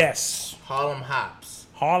Harlem called Harlem Hops.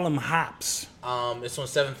 Harlem Hops. It's on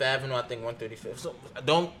 7th Avenue, I think 135th. So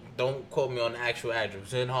don't quote me on the actual address.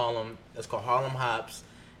 It's in Harlem. It's called Harlem Hops,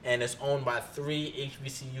 and it's owned by 3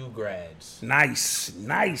 HBCU grads.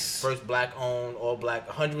 Nice. First black owned, all black,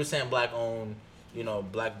 100% black owned.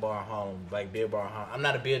 Black bar in Harlem, black beer bar in Harlem. I'm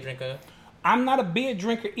not a beer drinker. I'm not a beer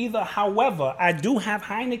drinker either. However, I do have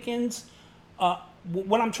Heinekens.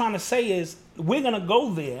 What I'm trying to say is we're going to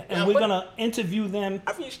go there and we're going to interview them.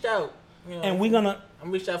 I've reached out. And we're going to...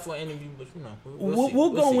 I'm reached out for an interview, but we'll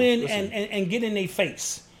go in and get in their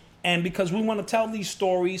face. And because we want to tell these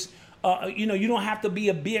stories, you don't have to be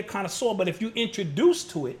a beer connoisseur, but if you're introduced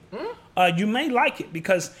to it, you may like it.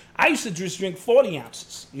 Because I used to just drink 40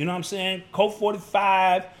 ounces. You know what I'm saying? Coke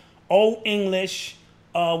 45, Old English...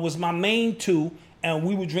 was my main two, and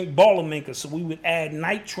we would drink Boilermaker. So we would add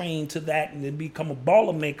Night Train to that, and it'd become a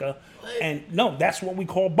Boilermaker. And no, that's what we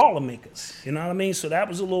call Boilermakers. You know what I mean? So that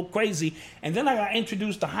was a little crazy. And then I got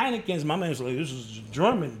introduced to Heinekens. My man was like, "This is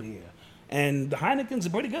German beer," and the Heinekens are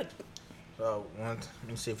pretty good. So let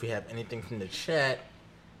me see if we have anything from the chat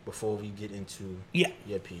before we get into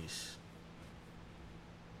your piece.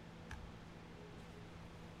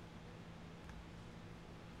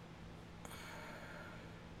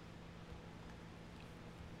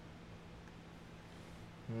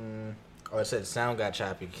 Oh, it said sound got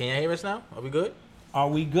choppy. Can you hear us now? Are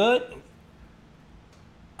we good?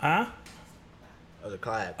 Huh? Oh, the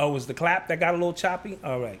clap. Oh, it was the clap that got a little choppy?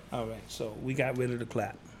 All right. So we got rid of the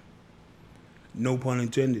clap. No pun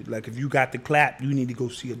intended. Like, if you got the clap, you need to go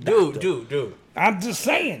see a doctor. Dude. I'm just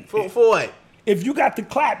saying. For what? If you got the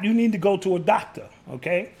clap, you need to go to a doctor,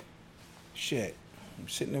 okay? Shit. I'm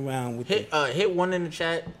sitting around with hit one in the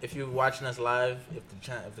chat if you're watching us live, if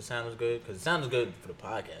the sound is good, because the sound is good for the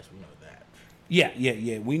podcast. We know that.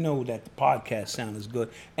 Yeah. We know that the podcast sound is good.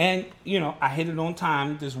 And, I hit it on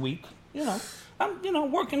time this week.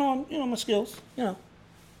 I'm, working on, my skills,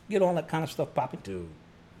 get all that kind of stuff popping. Dude.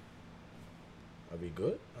 Are we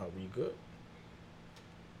good?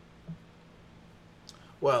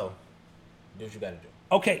 Well, do what you got to do.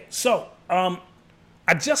 Okay, so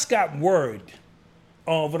I just got word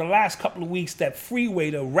over the last couple of weeks that Freeway,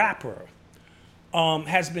 the rapper,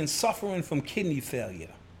 has been suffering from kidney failure.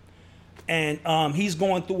 And he's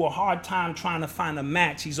going through a hard time trying to find a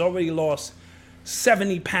match. He's already lost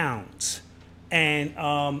 70 pounds. And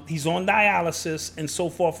he's on dialysis and so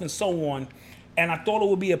forth and so on. And I thought it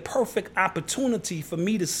would be a perfect opportunity for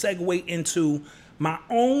me to segue into my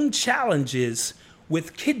own challenges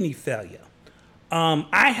with kidney failure.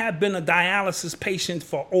 I have been a dialysis patient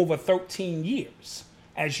for over 13 years,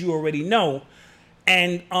 as you already know.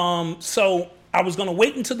 And so I was going to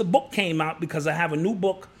wait until the book came out because I have a new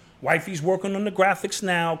book. Wifey's working on the graphics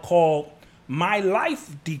now called My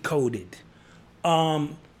Life Decoded.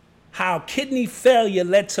 How kidney failure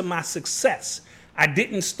led to my success. I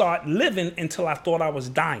didn't start living until I thought I was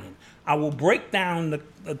dying. I will break down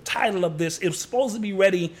the title of this. It was supposed to be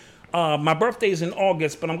ready. My birthday is in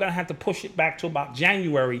August, but I'm going to have to push it back to about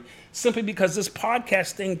January simply because this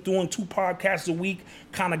podcast thing, doing 2 podcasts a week,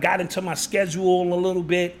 kind of got into my schedule a little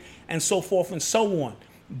bit and so forth and so on.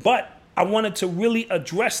 But I wanted to really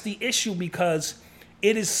address the issue because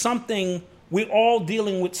it is something we're all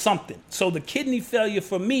dealing with something. So the kidney failure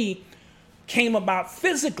for me came about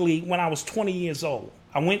physically when I was 20 years old.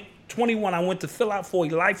 I went to fill out for a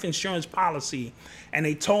life insurance policy, and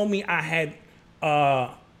they told me I had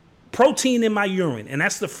protein in my urine, and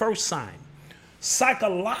that's the first sign.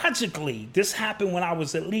 Psychologically, this happened when I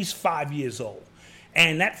was at least 5 years old.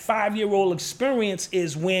 And that 5-year-old experience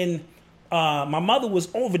is when my mother was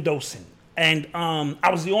overdosing, and I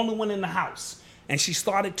was the only one in the house. And she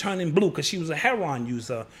started turning blue because she was a heroin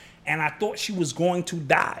user. And I thought she was going to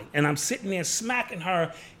die. And I'm sitting there smacking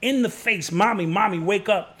her in the face. Mommy, wake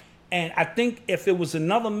up. And I think if it was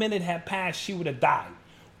another minute had passed, she would have died.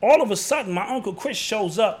 All of a sudden, my Uncle Chris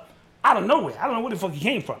shows up out of nowhere. I don't know where the fuck he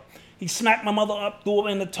came from. He smacked my mother up, threw her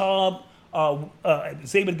in the tub.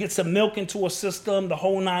 was able to get some milk into her system, the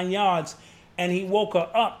whole 9 yards, and he woke her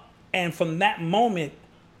up. And from that moment,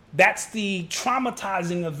 that's the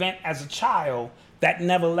traumatizing event as a child that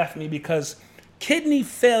never left me, because kidney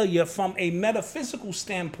failure from a metaphysical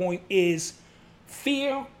standpoint is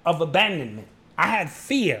fear of abandonment. I had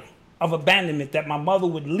fear of abandonment, that my mother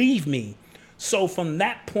would leave me. So from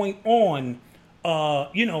that point on,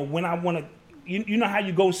 when I want to, you know how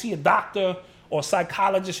you go see a doctor or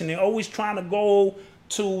psychologist and they're always trying to go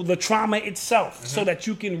to the trauma itself so that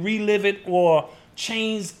you can relive it or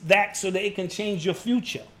change that so that it can change your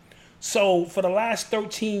future. So for the last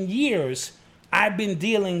 13 years, I've been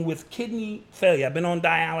dealing with kidney failure. I've been on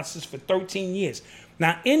dialysis for 13 years.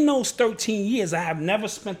 Now, in those 13 years, I have never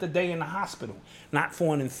spent a day in the hospital. Not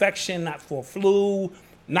for an infection, not for flu,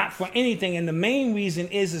 not for anything. And the main reason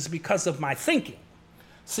is because of my thinking.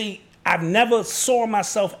 See, I've never saw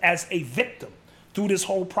myself as a victim through this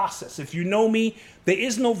whole process. If you know me, there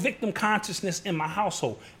is no victim consciousness in my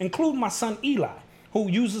household, including my son Eli, who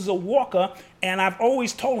uses a walker. And I've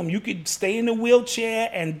always told him, you could stay in a wheelchair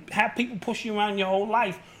and have people push you around your whole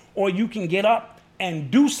life, or you can get up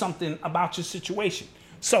and do something about your situation.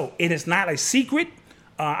 So it is not a secret.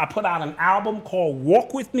 I put out an album called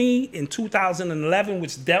Walk With Me in 2011,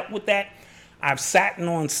 which dealt with that. I've sat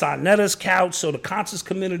on Sarnetta's couch, so the conscious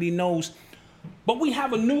community knows. But we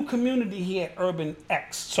have a new community here at Urban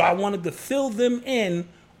X, so I wanted to fill them in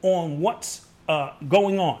on what's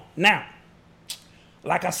going on. Now,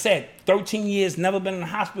 like I said, 13 years, never been in the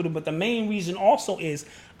hospital, but the main reason also is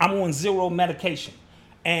I'm on zero medication.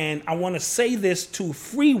 And I want to say this to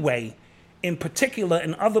Freeway in particular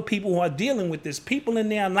and other people who are dealing with this. People in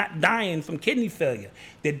there are not dying from kidney failure.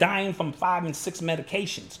 They're dying from 5 and 6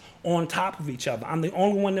 medications on top of each other. I'm the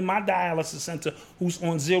only one in my dialysis center who's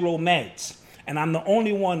on zero meds. And I'm the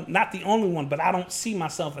only one, not the only one, but I don't see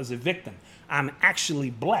myself as a victim. I'm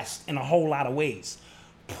actually blessed in a whole lot of ways.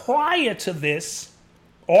 Prior to this,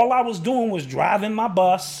 all I was doing was driving my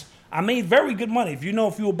bus. I made very good money. If you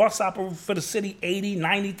were a bus operator for the city,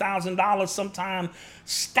 $80,000, $90,000 sometime,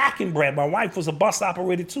 stacking bread. My wife was a bus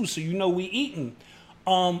operator too, so we eating.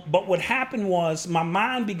 But what happened was my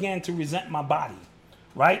mind began to resent my body,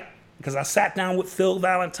 right? Because I sat down with Phil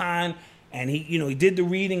Valentine, and he did the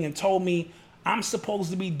reading and told me I'm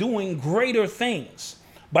supposed to be doing greater things,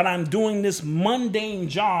 but I'm doing this mundane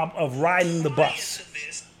job of riding the bus.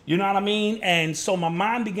 You know what I mean? And so my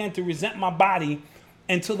mind began to resent my body,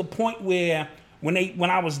 and to the point where when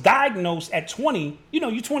I was diagnosed at 20,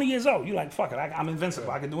 you're 20 years old. You're like, fuck it, I'm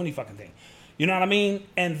invincible. I can do any fucking thing. You know what I mean?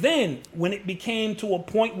 And then when it became to a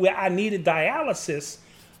point where I needed dialysis,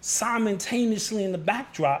 simultaneously in the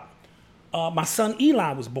backdrop, my son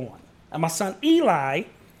Eli was born. And my son Eli,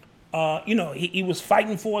 he was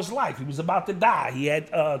fighting for his life. He was about to die. He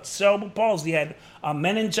had cerebral palsy. He had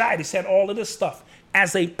meningitis. He had all of this stuff.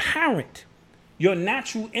 As a parent, your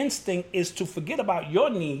natural instinct is to forget about your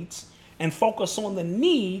needs and focus on the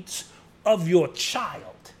needs of your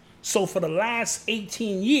child. So for the last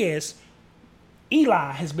 18 years,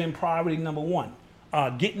 Eli has been priority number one.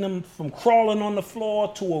 Getting him from crawling on the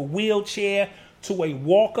floor to a wheelchair to a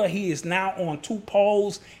walker. He is now on 2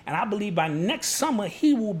 poles. And I believe by next summer,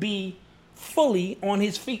 he will be fully on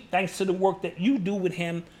his feet, thanks to the work that you do with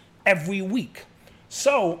him every week.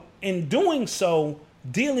 So in doing so,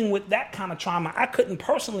 dealing with that kind of trauma, I couldn't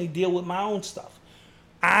personally deal with my own stuff.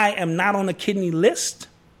 I am not on the kidney list.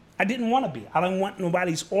 I didn't want to be. I didn't want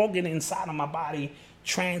nobody's organ inside of my body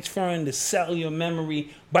transferring the cellular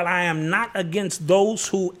memory, but I am not against those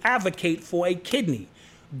who advocate for a kidney.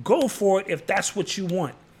 Go for it if that's what you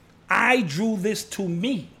want. I drew this to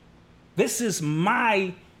me. This is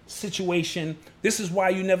my situation. This is why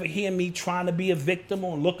you never hear me trying to be a victim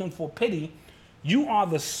or looking for pity. You are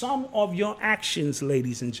the sum of your actions,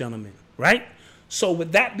 ladies and gentlemen, right? So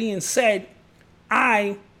with that being said,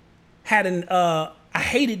 I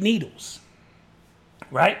hated needles,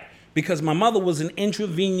 right? Because my mother was an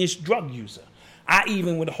intravenous drug user. I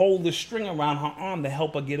even would hold the string around her arm to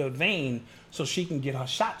help her get her vein so she can get her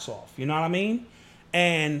shots off. You know what I mean?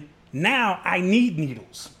 And now I need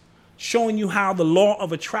needles, showing you how the law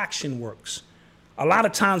of attraction works. A lot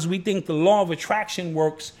of times we think the law of attraction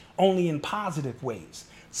works only in positive ways.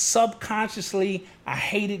 Subconsciously, I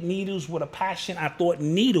hated needles with a passion. I thought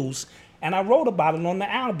needles, and I wrote about it on the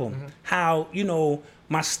album, how,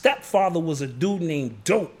 my stepfather was a dude named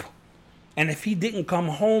Dope. And if he didn't come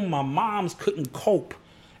home, my moms couldn't cope.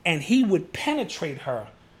 And he would penetrate her,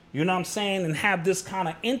 you know what I'm saying, and have this kind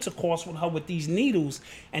of intercourse with her with these needles,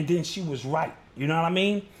 and then she was right, you know what I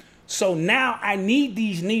mean? So now I need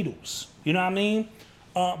these needles, you know what I mean?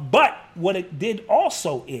 But what it did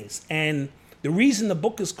also is, and the reason the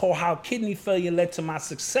book is called How Kidney Failure Led to My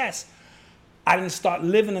Success, I didn't start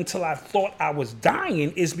living until I thought I was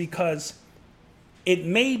dying, is because it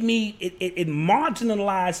made me, it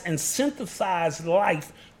marginalized and synthesized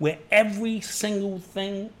life where every single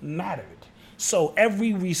thing mattered. So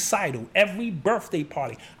every recital, every birthday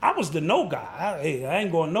party, I was the no guy. I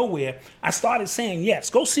ain't going nowhere. I started saying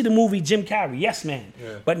yes. Go see the movie Jim Carrey. Yes, man.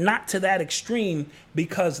 Yeah. But not to that extreme,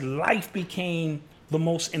 because life became the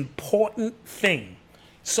most important thing.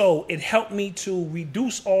 So it helped me to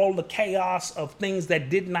reduce all the chaos of things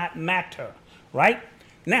that did not matter, right?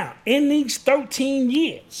 Now, in these 13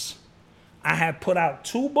 years, I have put out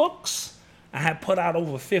 2 books. I have put out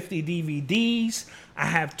over 50 DVDs. I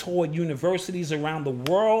have toured universities around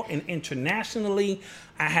the world and internationally.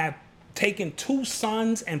 I have taken 2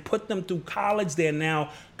 sons and put them through college. They're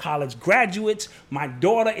now college graduates. My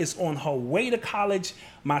daughter is on her way to college.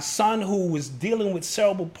 My son, who was dealing with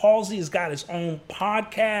cerebral palsy, has got his own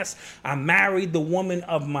podcast. I married the woman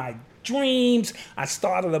of my dreams. I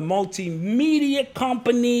started a multimedia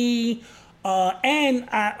company. And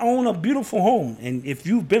I own a beautiful home. And if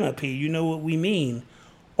you've been up here, you know what we mean.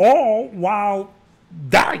 All while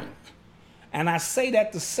dying. And I say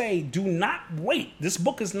that to say, do not wait. This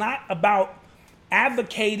book is not about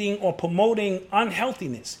advocating or promoting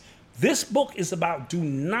unhealthiness. This book is about do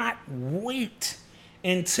not wait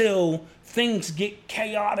until things get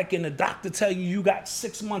chaotic and the doctor tell you got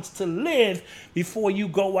 6 months to live before you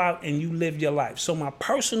go out and you live your life. So my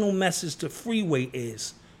personal message to Freeway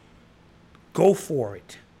is, go for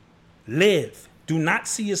it. Live. Do not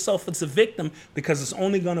see yourself as a victim, because it's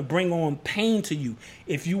only going to bring on pain to you.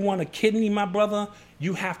 If you want a kidney, my brother,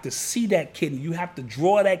 you have to see that kidney. You have to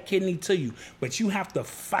draw that kidney to you. But you have to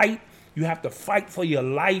fight. You have to fight for your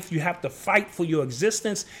life. You have to fight for your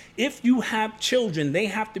existence. If you have children, they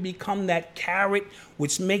have to become that carrot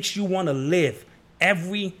which makes you want to live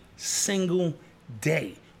every single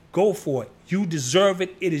day. Go for it. You deserve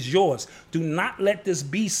it. It is yours. Do not let this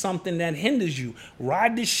be something that hinders you.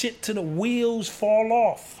 Ride this shit till the wheels fall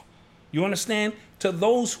off. You understand? To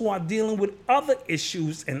those who are dealing with other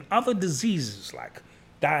issues and other diseases like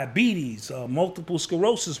diabetes, multiple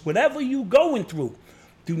sclerosis, whatever you going through,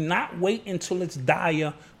 do not wait until it's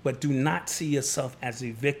dire, but do not see yourself as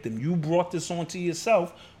a victim. You brought this onto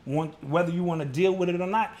yourself, whether you want to deal with it or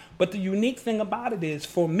not. But the unique thing about it is,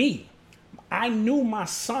 for me, I knew my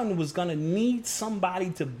son was going to need somebody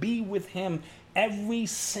to be with him every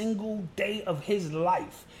single day of his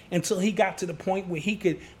life until he got to the point where he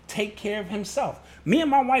could take care of himself. Me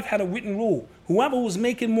and my wife had a written rule. Whoever was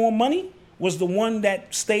making more money was the one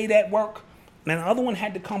that stayed at work, and the other one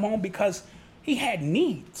had to come home because he had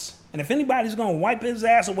needs. And if anybody's going to wipe his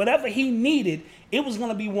ass or whatever he needed, it was going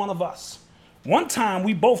to be one of us. One time,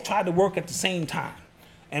 we both tried to work at the same time,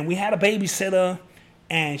 and we had a babysitter.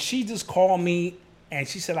 And she just called me and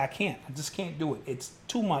she said, I just can't do it. It's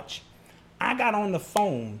too much. I got on the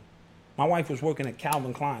phone. My wife was working at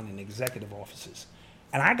Calvin Klein in the executive offices.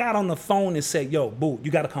 And I got on the phone and said, yo, boo,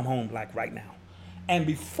 you got to come home like right now. And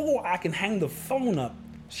before I can hang the phone up,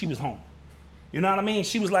 she was home. You know what I mean?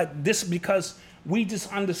 She was like, this, because we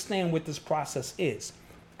just understand what this process is.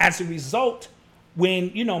 As a result,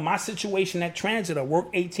 when, my situation at Transit, I worked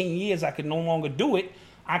 18 years, I could no longer do it.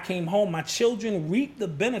 I came home. My children reaped the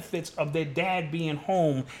benefits of their dad being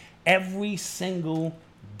home every single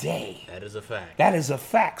day. That is a fact. That is a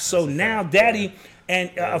fact. So now daddy,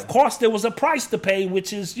 and of course there was a price to pay,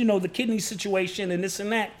 which is, the kidney situation and this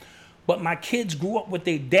and that. But my kids grew up with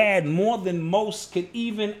their dad more than most could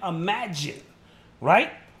even imagine,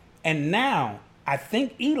 right? And now I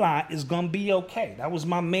think Eli is going to be okay. That was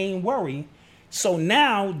my main worry. So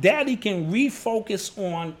now daddy can refocus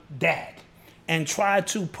on dad and try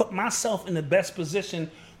to put myself in the best position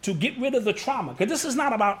to get rid of the trauma. Because this is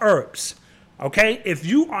not about herbs, okay? If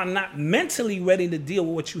you are not mentally ready to deal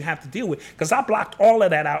with what you have to deal with, because I blocked all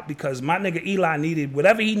of that out because my nigga Eli needed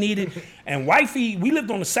whatever he needed, and wifey, we lived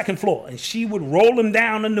on the 2nd floor, and she would roll him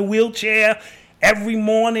down in the wheelchair every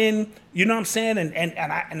morning, you know what I'm saying? And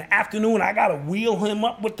in the afternoon, I got to wheel him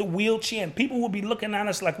up with the wheelchair, and people would be looking at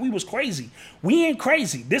us like we was crazy. We ain't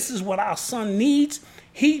crazy. This is what our son needs.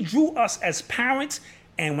 He drew us as parents,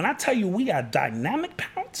 and when I tell you we are dynamic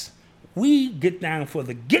parents, we get down for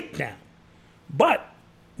the get down. But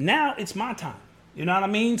now it's my time, you know what I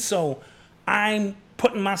mean? So I'm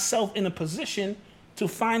putting myself in a position to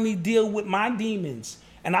finally deal with my demons.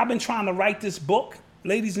 And I've been trying to write this book,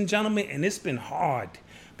 ladies and gentlemen, and it's been hard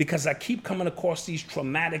because I keep coming across these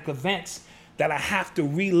traumatic events that I have to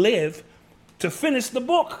relive to finish the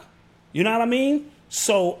book. You know what I mean?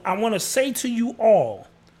 So I want to say to you all,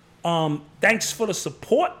 thanks for the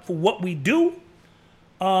support for what we do.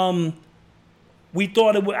 We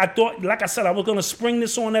thought I thought, like I said, I was going to spring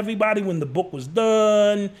this on everybody when the book was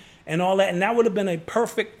done and all that, and that would have been a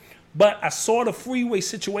perfect. But I saw the freeway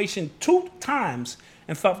situation 2 times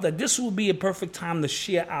and felt that this would be a perfect time to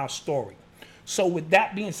share our story. So with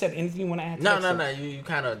that being said, anything you want to add? No. You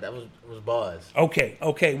kind of, that was bars. Okay.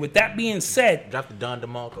 With that being said, Drop the Don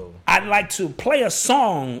DeMarco. I'd like to play a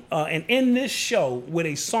song and end this show with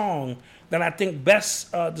a song that I think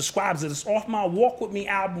best describes it. It's off my Walk With Me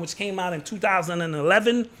album, which came out in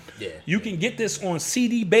 2011. Yeah. You can get this on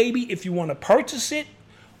CD Baby if you want to purchase it,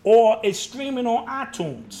 or it's streaming on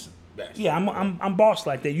iTunes. Yes. Yeah, I'm boss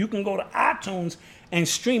like that. You can go to iTunes and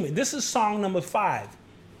stream it. This is song number 5.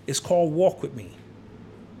 It's called Walk With Me.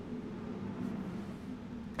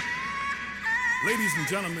 Ladies and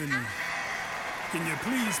gentlemen, can you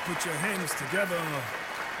please put your hands together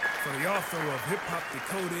for the author of Hip Hop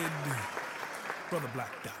Decoded, Brother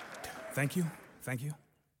Black Dot. Thank you.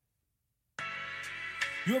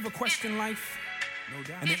 You ever question life? No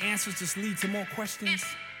doubt. And the answers just lead to more questions?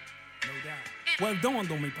 No doubt. Well, it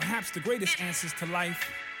dawned on me, perhaps the greatest answers to life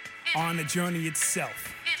are on the journey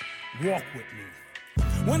itself. Walk with me.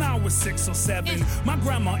 When I was 6 or 7, my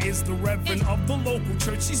grandma is the reverend of the local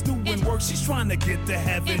church. She's doing work, she's trying to get to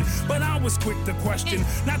heaven. But I was quick to question,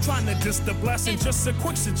 not trying to diss the blessing, just a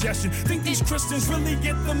quick suggestion. Think these Christians really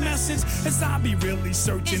get the message? As I be really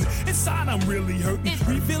searching, inside I'm really hurting.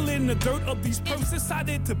 Revealing the dirt of these perps,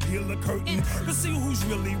 decided to peel a curtain to see who's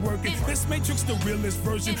really working. This matrix the realest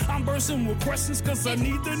version. I'm bursting with questions cause I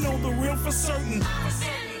need to know the real for certain.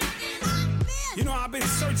 You know, I've been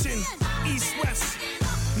searching east, west,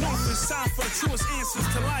 north and south for the truest answers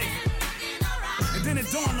to life. And then it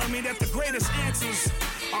dawned on me that the greatest answers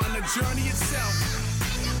are on the journey itself.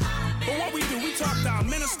 But what we do, we talk to our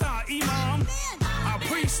minister, our imam, our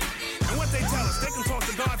priest, and what they tell us. They can talk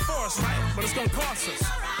to God for us, right? But it's gonna cost us.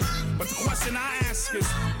 But the question I ask is,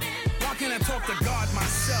 why can't I talk to God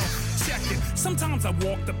myself? Check it. Sometimes I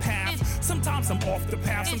walk the path, sometimes I'm off the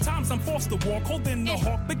path, sometimes I'm forced to walk, holding the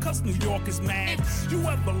hawk because New York is mad. You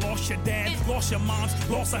ever lost your dad, lost your moms,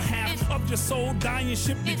 lost a half of your soul, dying,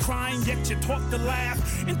 should be crying, yet you're taught to laugh.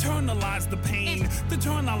 Internalize the pain, to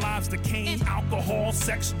turn our lives to cane. Alcohol,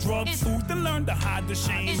 sex, drugs, food, then learn to hide the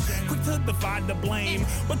shame. Quick to divide the blame,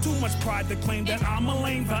 but too much pride to claim that I'm a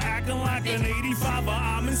lame for acting like an 85er.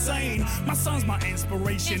 I'm insane. My son's my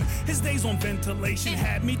inspiration. His days on ventilation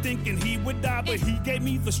had me thinking he would die, but he gave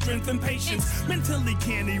me the strength and patience. Mentally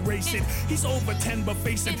can't erase it. He's over 10 but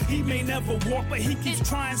facing, he may never walk, but he keeps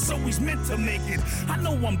trying, so he's meant to make it. I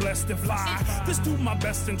know I'm blessed if I just do my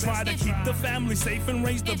best and try to keep the family safe and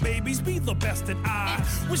raise the babies, be the best that I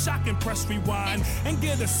wish I can press rewind and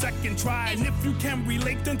get a second try. And if you can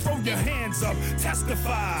relate, then throw your hands up,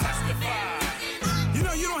 testify. You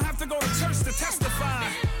know, you don't have to go to church to testify.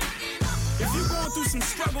 If you're going through some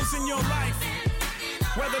struggles in your life,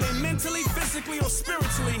 whether they're mentally, physically, or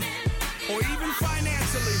spiritually, or even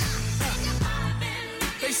financially,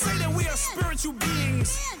 they say that we are spiritual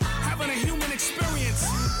beings having a human experience,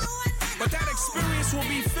 but that experience will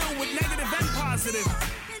be filled with negative and positive.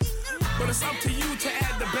 But it's up to you to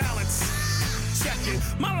add the balance. Check it.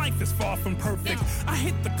 My life is far from perfect. I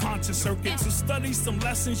hit the conscious circuit to study some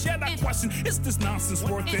lessons, yet I question, is this nonsense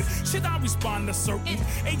worth it? Should I respond to certain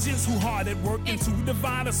agents who hard at working to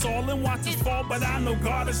divide us all and watch us fall? But I know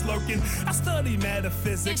God is lurking. I study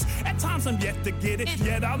metaphysics. At times I'm yet to get it,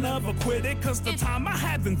 yet I'll never quit it, cause the time I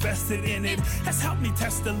have invested in it has helped me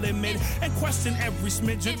test the limit and question every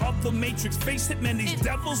smidget of the matrix. Face it, man, these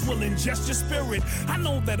devils will ingest your spirit. I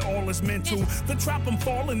know that all is mental. The trap I'm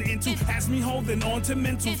falling into has me holding on to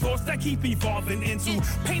mental thoughts that keep evolving into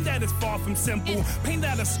pain that is far from simple, pain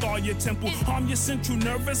that'll scar your temple, harm your central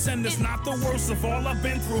nervous, and it's not the worst of all I've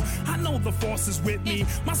been through. I know the force is with me,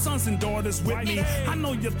 my sons and daughters with me. I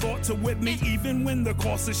know your thoughts are with me, even when the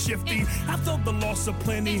cost is shifty. I felt the loss of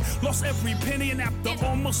plenty, lost every penny, and after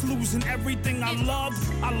almost losing everything I loved,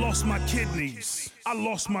 I lost my kidneys. I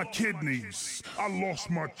lost my kidneys. I lost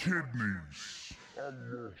my kidneys.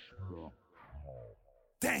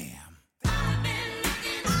 Damn.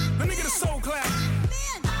 Let me get a soul clap.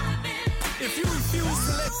 If you refuse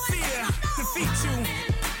to let fear defeat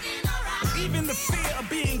you, even the fear of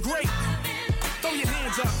being great, throw your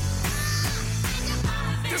hands up.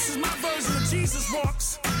 This is my version of Jesus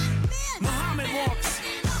walks, Muhammad walks,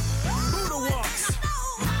 Buddha walks.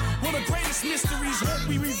 Well, the greatest mysteries won't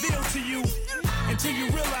be revealed to you until you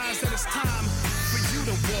realize that it's time for you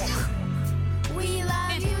to walk. We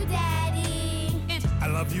love you, Daddy. I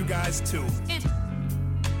love you guys too.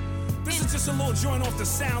 This is is just a little joint off the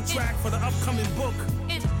soundtrack for the upcoming book.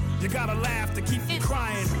 You gotta laugh to keep from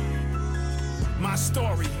crying. My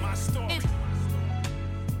story.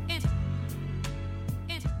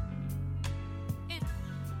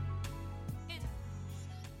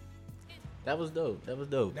 That was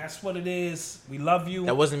dope. That's what it is. We love you.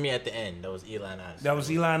 That wasn't me at the end. That was Eli and Odyssey. That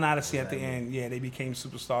was Eli and Odyssey at the end. Yeah, they became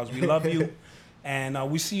superstars. We love you. And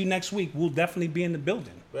we see you next week. We'll definitely be in the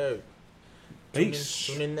building. Right. Peace.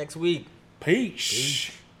 Tune in next week.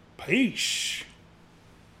 Peace. Peace.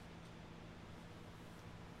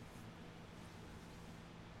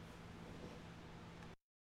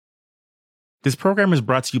 This program is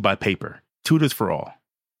brought to you by Paper, Tutors for All.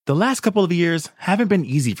 The last couple of years haven't been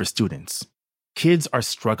easy for students. Kids are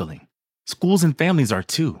struggling. Schools and families are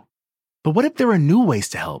too. But what if there are new ways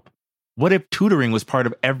to help? What if tutoring was part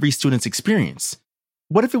of every student's experience?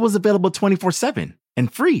 What if it was available 24/7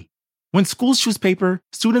 and free? When schools choose Paper,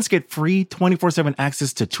 students get free 24/7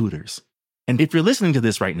 access to tutors. And if you're listening to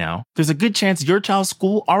this right now, there's a good chance your child's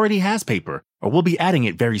school already has Paper or will be adding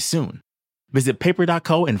it very soon. Visit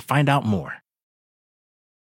paper.co and find out more.